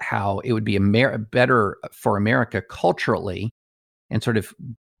 talked about how it would be better for America culturally, and sort of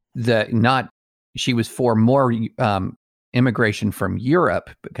she was for more immigration from Europe,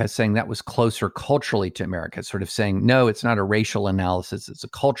 because saying that was closer culturally to America, sort of saying, no, it's not a racial analysis, it's a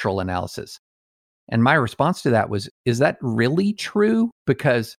cultural analysis. And my response to that was, is that really true?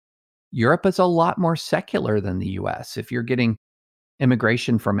 Because Europe is a lot more secular than the US. If you're getting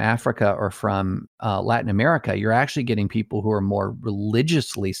immigration from Africa or from Latin America, you're actually getting people who are more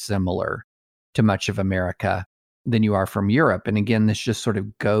religiously similar to much of America than you are from Europe. And again, this just sort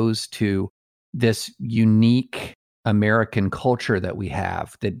of goes to this unique American culture that we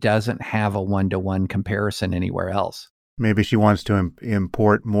have that doesn't have a one-to-one comparison anywhere else. Maybe she wants to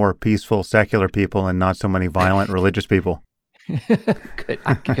import more peaceful, secular people and not so many violent religious people.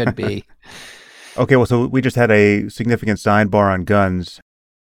 Could be. Okay, well, so we just had a significant sidebar on guns.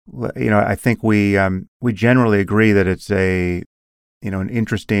 I think we generally agree that it's an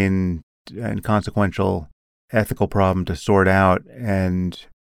interesting and consequential ethical problem to sort out. And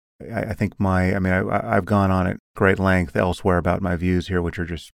I think I've gone on at great length elsewhere about my views here, which are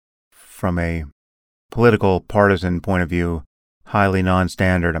just from a political partisan point of view, highly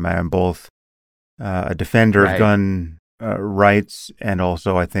non-standard. I'm both a defender of gun rights, and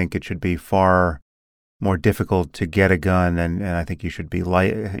also I think it should be far more difficult to get a gun, and I think it should be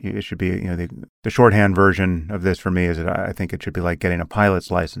the shorthand version of this for me is that I think it should be like getting a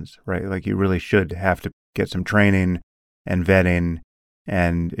pilot's license, right? Like you really should have to get some training and vetting,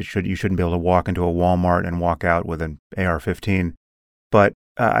 and you shouldn't be able to walk into a Walmart and walk out with an AR-15. But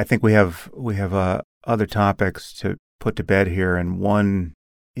I think we have other topics to put to bed here, and one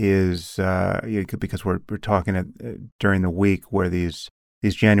is because we're talking during the week where these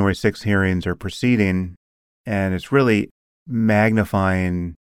January 6th hearings are proceeding. And it's really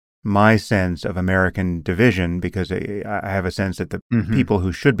magnifying my sense of American division, because I have a sense that the people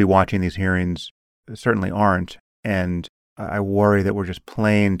who should be watching these hearings certainly aren't. And I worry that we're just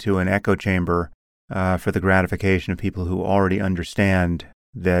playing to an echo chamber for the gratification of people who already understand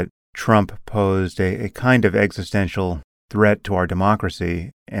that Trump posed a kind of existential threat to our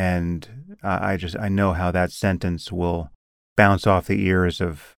democracy. And I know how that sentence will bounce off the ears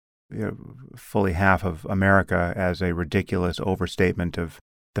of fully half of America as a ridiculous overstatement of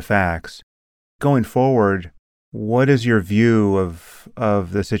the facts. Going forward, what is your view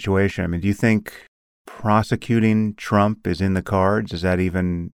of the situation? I mean, do you think prosecuting Trump is in the cards? Is that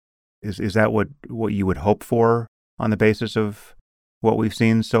even is that what you would hope for on the basis of what we've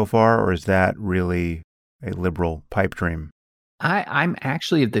seen so far, or is that really a liberal pipe dream? I'm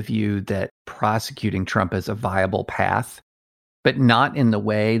actually of the view that prosecuting Trump is a viable path, but not in the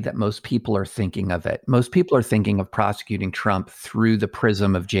way that most people are thinking of it. Most people are thinking of prosecuting Trump through the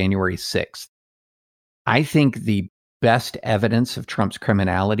prism of January 6th. I think the best evidence of Trump's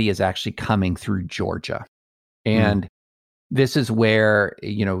criminality is actually coming through Georgia. And this is where,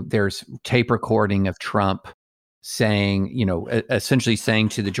 there's tape recording of Trump saying, essentially saying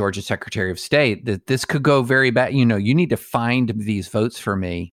to the Georgia Secretary of State that this could go very bad. You need to find these votes for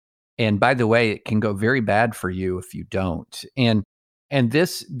me. And by the way, it can go very bad for you if you don't. And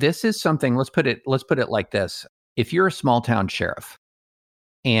this is something, let's put it like this. If you're a small town sheriff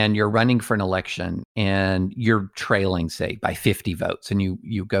and you're running for an election and you're trailing, say, by 50 votes, and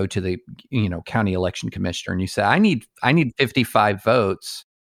you go to the county election commissioner and you say, I need 55 votes,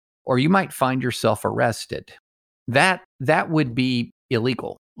 or you might find yourself arrested. That would be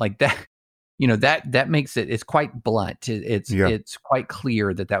illegal. Like that, that makes it's quite blunt. It's quite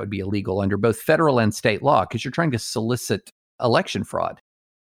clear that would be illegal under both federal and state law, because you're trying to solicit election fraud.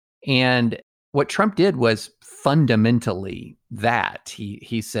 And what Trump did was fundamentally that.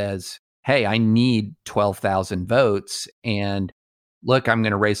 He says, hey, I need 12,000 votes. And look, I'm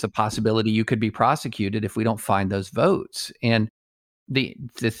going to raise the possibility you could be prosecuted if we don't find those votes. And the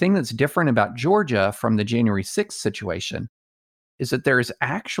thing that's different about Georgia from the January 6th situation is that there is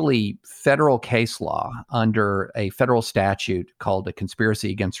actually federal case law under a federal statute called a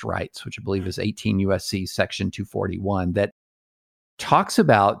conspiracy against rights, which I believe is 18 USC section 241, that talks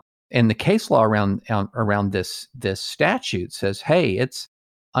about, and the case law around this statute says, hey, it's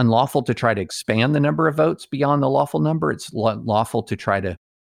unlawful to try to expand the number of votes beyond the lawful number. It's lawful to try to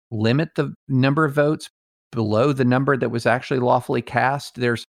limit the number of votes below the number that was actually lawfully cast.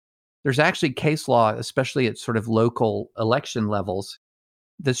 There's actually case law, especially at sort of local election levels,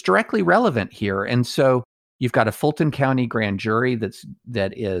 that's directly relevant here. And so you've got a Fulton County grand jury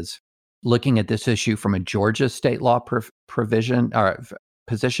that is looking at this issue from a Georgia state law provision or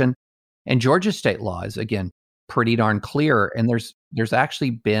position. And Georgia state law is, again, pretty darn clear. And there's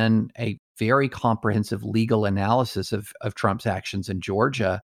actually been a very comprehensive legal analysis of Trump's actions in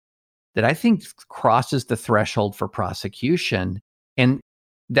Georgia that I think crosses the threshold for prosecution. And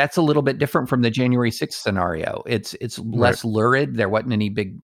that's a little bit different from the January 6th scenario. It's less lurid. There wasn't any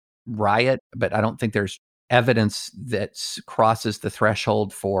big riot, but I don't think there's evidence that crosses the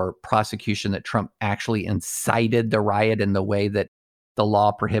threshold for prosecution that Trump actually incited the riot in the way that the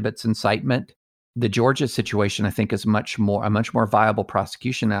law prohibits incitement. The Georgia situation, I think, is a much more viable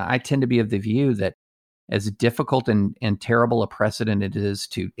prosecution. And I tend to be of the view that as difficult and terrible a precedent it is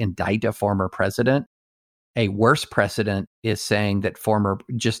to indict a former president, a worse precedent is saying that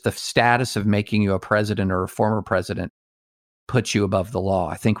just the status of making you a president or a former president puts you above the law.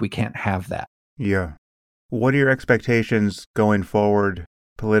 I think we can't have that. Yeah. What are your expectations going forward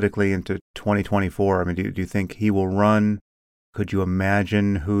politically into 2024? I mean, do you think he will run? Could you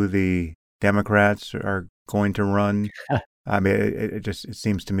imagine who the Democrats are going to run? I mean, it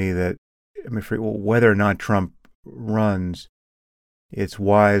seems to me that, whether or not Trump runs, it's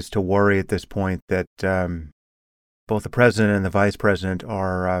wise to worry at this point that both the president and the vice president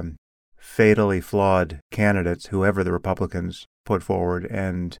are fatally flawed candidates, whoever the Republicans put forward,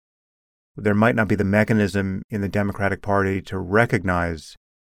 and there might not be the mechanism in the Democratic Party to recognize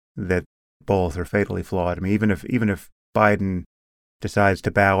that both are fatally flawed. I mean, even if Biden decides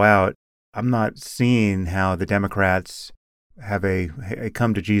to bow out, I'm not seeing how the Democrats have a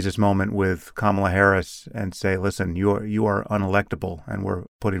come to Jesus moment with Kamala Harris and say, listen, you are unelectable, and we're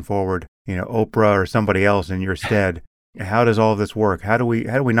putting forward, Oprah or somebody else in your stead. How does all of this work? How do we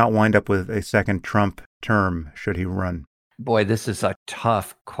not wind up with a second Trump term should he run? Boy, this is a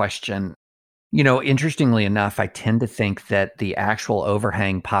tough question. Interestingly enough, I tend to think that the actual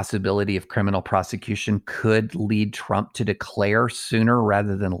overhang possibility of criminal prosecution could lead Trump to declare sooner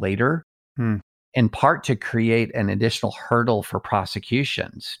rather than later. in part to create an additional hurdle for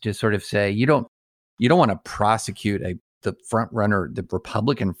prosecutions, to sort of say you don't want to prosecute the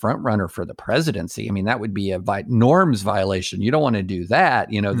Republican front runner for the presidency. I mean, that would be a norms violation. You don't want to do that,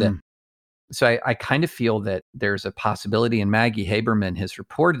 that. So I kind of feel that there's a possibility, and Maggie Haberman has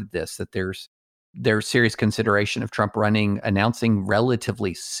reported this, that there's serious consideration of Trump announcing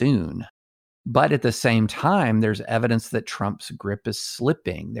relatively soon. But at the same time, there's evidence that Trump's grip is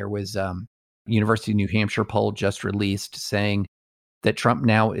slipping. There was University of New Hampshire poll just released saying that Trump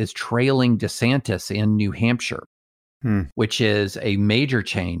now is trailing DeSantis in New Hampshire, which is a major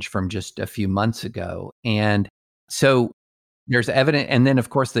change from just a few months ago. And so there's evidence. And then, of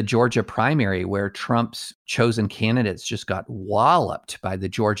course, the Georgia primary, where Trump's chosen candidates just got walloped by the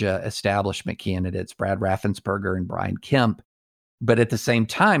Georgia establishment candidates, Brad Raffensperger and Brian Kemp. But at the same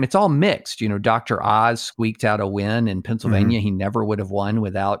time, it's all mixed. Dr. Oz squeaked out a win in Pennsylvania. He never would have won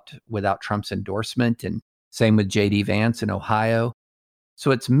without Trump's endorsement. And same with J.D. Vance in Ohio.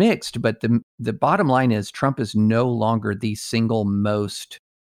 So it's mixed. But the bottom line is Trump is no longer the single most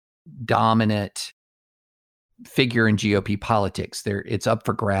dominant figure in GOP politics. It's up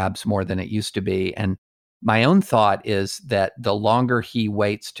for grabs more than it used to be. And my own thought is that the longer he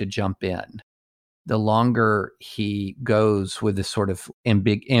waits to jump in, the longer he goes with this sort of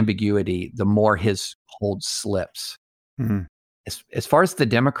ambiguity, the more his hold slips. As far as the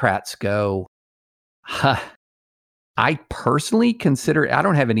Democrats go, I personally consider, I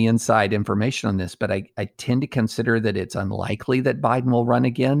don't have any inside information on this, but I tend to consider that it's unlikely that Biden will run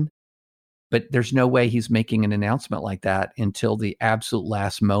again. But there's no way he's making an announcement like that until the absolute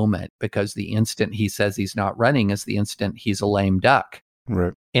last moment, because the instant he says he's not running is the instant he's a lame duck.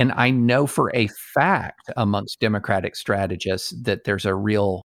 Right. And I know for a fact amongst Democratic strategists that there's a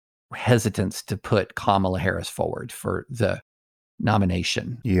real hesitance to put Kamala Harris forward for the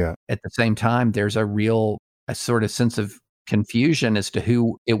nomination. Yeah. At the same time, there's a sort of sense of confusion as to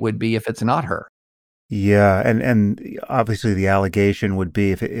who it would be if it's not her. Yeah, and obviously the allegation would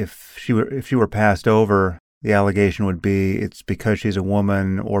be if she were passed over, the allegation would be it's because she's a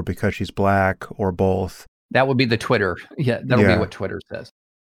woman or because she's black or both. That would be the Twitter. Yeah, that'll be what Twitter says.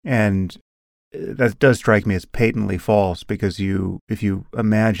 And that does strike me as patently false, because if you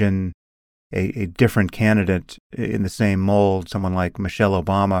imagine a different candidate in the same mold, someone like Michelle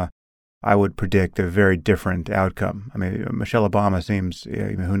Obama, I would predict a very different outcome. I mean, Michelle Obama seems,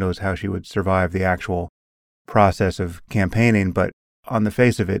 who knows how she would survive the actual process of campaigning, but on the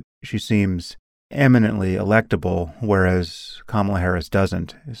face of it, she seems eminently electable, whereas Kamala Harris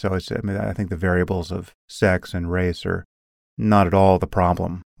doesn't. So I think the variables of sex and race are not at all the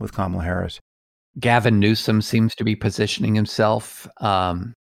problem with Kamala Harris. Gavin Newsom seems to be positioning himself.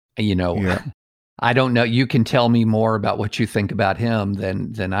 I don't know. You can tell me more about what you think about him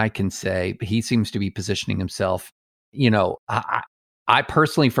than I can say. But he seems to be positioning himself. I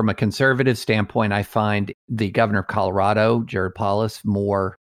personally, from a conservative standpoint, I find the governor of Colorado, Jared Polis,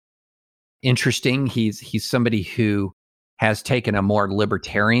 more interesting. He's somebody who has taken a more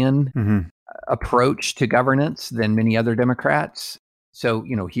libertarian approach to governance than many other Democrats. So,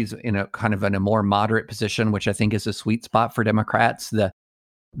 he's in a kind of in a more moderate position, which I think is a sweet spot for Democrats.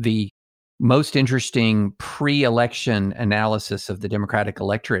 The most interesting pre-election analysis of the Democratic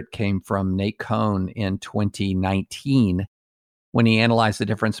electorate came from Nate Cohn in 2019, when he analyzed the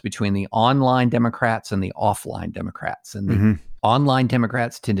difference between the online Democrats and the offline Democrats. And the online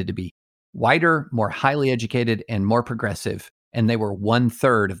Democrats tended to be whiter, more highly educated, and more progressive. And they were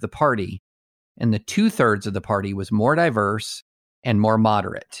 1/3 of the party. And the 2/3 of the party was more diverse and more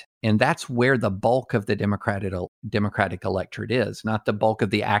moderate. And that's where the bulk of the Democratic electorate is, not the bulk of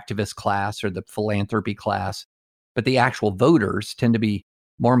the activist class or the philanthropy class, but the actual voters tend to be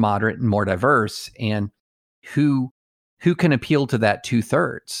more moderate and more diverse. And who can appeal to that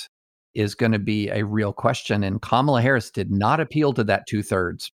 2/3 is going to be a real question. And Kamala Harris did not appeal to that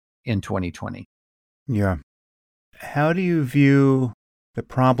 2/3 in 2020. Yeah. How do you view the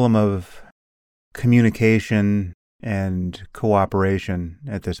problem of communication and cooperation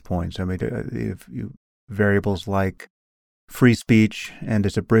at this point? So, I mean, if variables like free speech and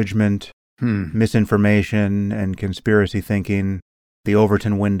its abridgment, misinformation and conspiracy thinking, the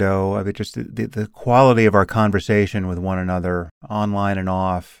Overton window, I mean, just the quality of our conversation with one another, online and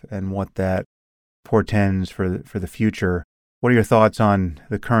off, and what that portends for the future. What are your thoughts on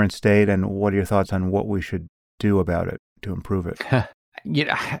the current state, and what are your thoughts on what we should do about it to improve it?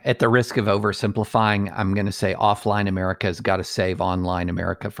 At the risk of oversimplifying, I'm going to say offline America has got to save online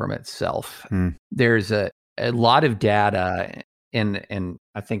America from itself. There's a lot of data, and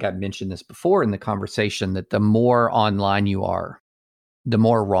I think I've mentioned this before in the conversation, that the more online you are, the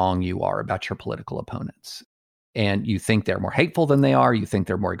more wrong you are about your political opponents. And you think they're more hateful than they are. You think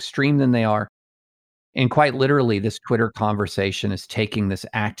they're more extreme than they are. And quite literally, this Twitter conversation is taking this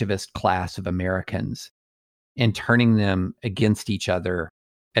activist class of Americans and turning them against each other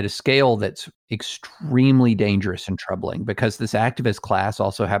at a scale that's extremely dangerous and troubling, because this activist class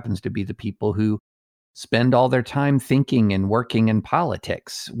also happens to be the people who spend all their time thinking and working in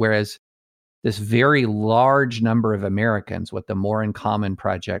politics, whereas this very large number of Americans, what the More in Common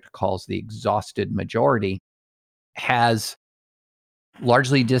Project calls the exhausted majority, has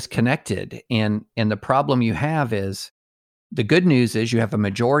largely disconnected. And the problem you have is, the good news is you have a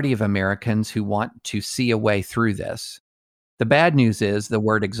majority of Americans who want to see a way through this. The bad news is the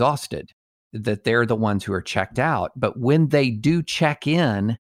word exhausted, that they're the ones who are checked out. But when they do check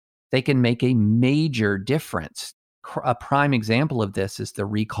in, they can make a major difference. A prime example of this is the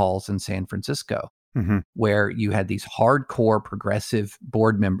recalls in San Francisco, where you had these hardcore progressive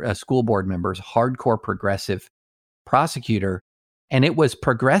school board members, hardcore progressive prosecutor, and it was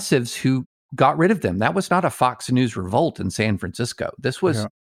progressives who got rid of them. That was not a Fox News revolt in San Francisco. This was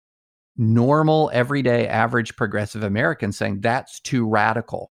normal, everyday, average progressive Americans saying that's too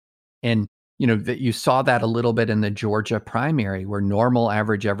radical. And that you saw that a little bit in the Georgia primary, where normal,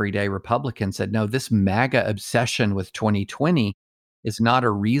 average, everyday Republicans said, no, this MAGA obsession with 2020 is not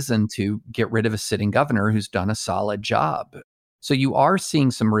a reason to get rid of a sitting governor who's done a solid job. So you are seeing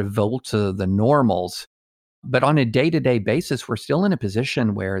some revolt of the normals. But on a day-to-day basis, we're still in a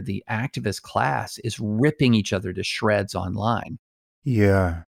position where the activist class is ripping each other to shreds online.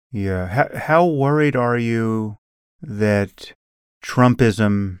 Yeah. How worried are you that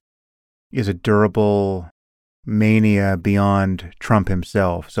Trumpism is a durable mania beyond Trump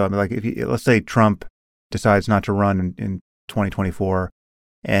himself? So, I mean, like, let's say Trump decides not to run in 2024,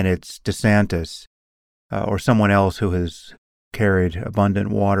 and it's DeSantis or someone else who has carried abundant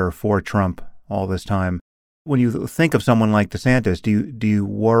water for Trump all this time. When you think of someone like DeSantis, do you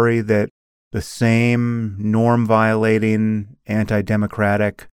worry that the same norm-violating,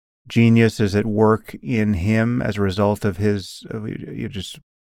 anti-democratic genius is at work in him as a result of his just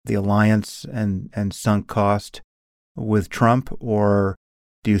the alliance and sunk cost with Trump? Or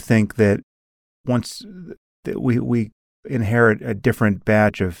do you think that once we inherit a different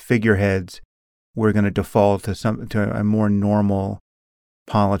batch of figureheads, we're going to default to a more normal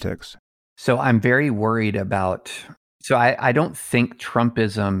politics? So I'm very worried about, I don't think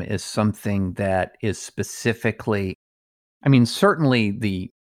Trumpism is something that is specifically, I mean, certainly the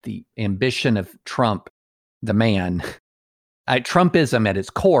ambition of Trump, the man, Trumpism at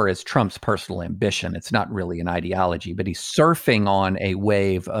its core is Trump's personal ambition. It's not really an ideology, but he's surfing on a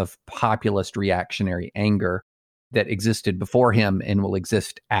wave of populist reactionary anger that existed before him and will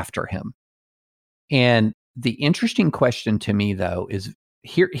exist after him. And the interesting question to me, though, is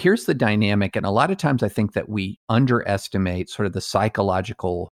here's the dynamic. And a lot of times I think that we underestimate sort of the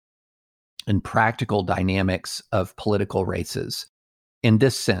psychological and practical dynamics of political races. In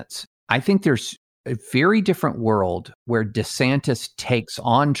this sense, I think there's a very different world where DeSantis takes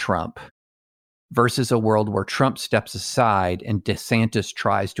on Trump versus a world where Trump steps aside and DeSantis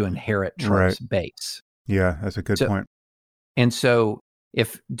tries to inherit Trump's base. Yeah, that's a good point. And so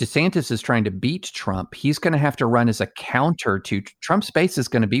if DeSantis is trying to beat Trump, he's going to have to run as a counter to Trump's base is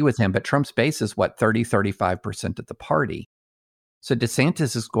going to be with him, but Trump's base is 35% of the party. So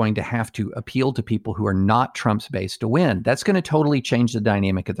DeSantis is going to have to appeal to people who are not Trump's base to win. That's going to totally change the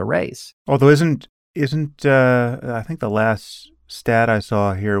dynamic of the race. Although isn't I think the last stat I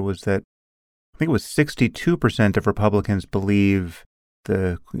saw here was that I think it was 62% of Republicans believe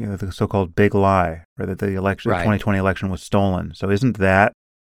the so-called big lie, or that the 2020 election was stolen. So isn't that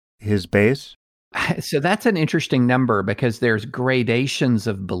his base? So that's an interesting number, because there's gradations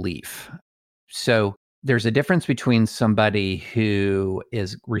of belief. So there's a difference between somebody who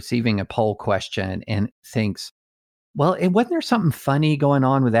is receiving a poll question and thinks, well, wasn't there something funny going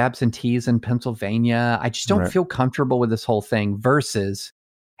on with absentees in Pennsylvania? I just don't feel comfortable with this whole thing, versus,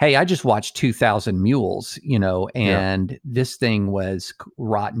 hey, I just watched 2,000 Mules, and this thing was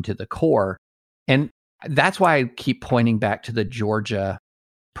rotten to the core. And that's why I keep pointing back to the Georgia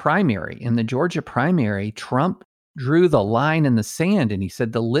primary. In the Georgia primary, Trump drew the line in the sand, and he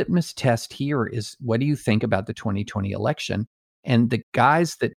said, the litmus test here is, what do you think about the 2020 election? And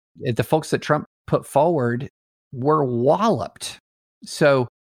the folks that Trump put forward were walloped. So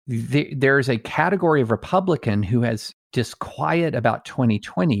there's a category of Republican who has disquiet about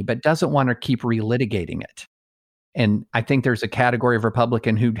 2020, but doesn't want to keep relitigating it. And I think there's a category of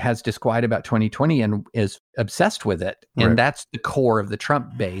Republican who has disquiet about 2020 and is obsessed with it. And that's the core of the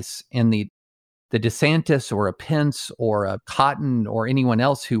Trump base. And the the DeSantis or a Pence or a Cotton or anyone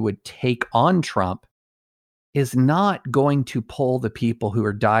else who would take on Trump is not going to pull the people who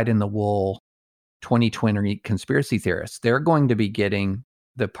are dyed-in-the-wool 2020 conspiracy theorists. They're going to be getting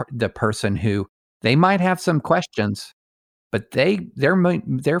the person who they might have some questions, but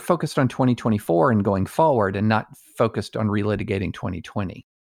they're focused on 2024 and going forward, and not focused on relitigating 2020.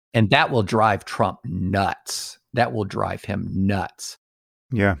 And that will drive Trump nuts. That will drive him nuts.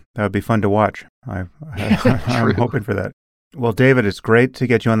 Yeah, that would be fun to watch. I'm hoping for that. Well, David, it's great to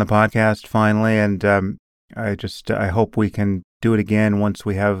get you on the podcast finally, and I hope we can do it again once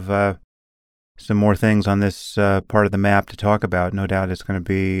we have some more things on this part of the map to talk about. No doubt it's going to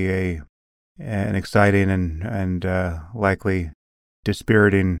be an exciting and likely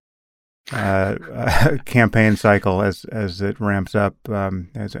dispiriting campaign cycle as it ramps up.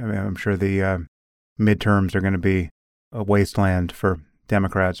 I'm sure the midterms are going to be a wasteland for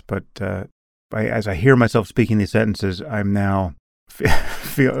Democrats, but as I hear myself speaking these sentences, I'm now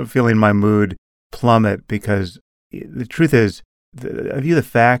feeling my mood plummet, because the truth is, I view the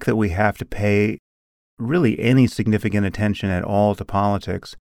fact that we have to pay really any significant attention at all to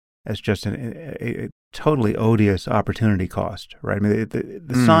politics as just a totally odious opportunity cost, right? I mean,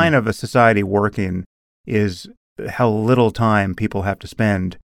 the sign of a society working is how little time people have to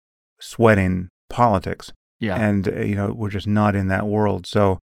spend sweating politics. Yeah. And, we're just not in that world.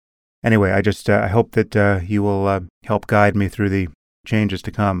 So anyway, I hope that you will help guide me through the changes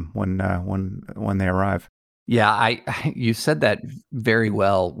to come when they arrive. Yeah, you said that very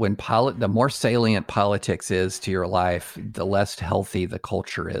well. When the more salient politics is to your life, the less healthy the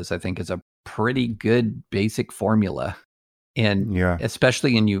culture is, I think, is a pretty good basic formula. And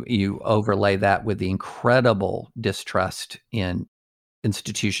especially when you overlay that with the incredible distrust in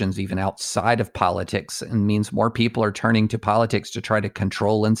institutions even outside of politics, and means more people are turning to politics to try to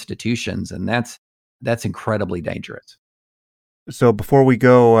control institutions, and that's incredibly dangerous. So before we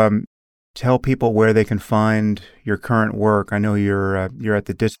go, tell people where they can find your current work. I know you're at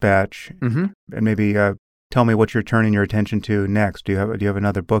the Dispatch, mm-hmm. and maybe tell me what you're turning your attention to next. Do you have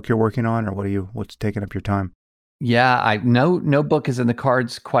another book you're working on, or what's taking up your time? Yeah, no book is in the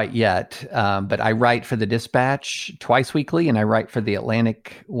cards quite yet, but I write for the Dispatch twice weekly, and I write for the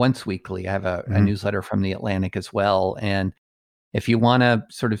Atlantic once weekly. I have a newsletter from the Atlantic as well, and if you want to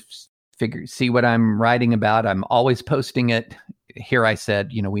sort of see what I'm writing about, I'm always posting it. Here I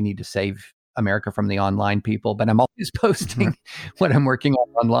said, we need to save America from the online people, but I'm always posting what I'm working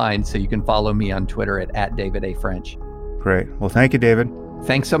on online, so you can follow me on Twitter at David A. French. Great. Well, thank you, David.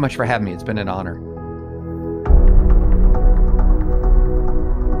 Thanks so much for having me. It's been an honor.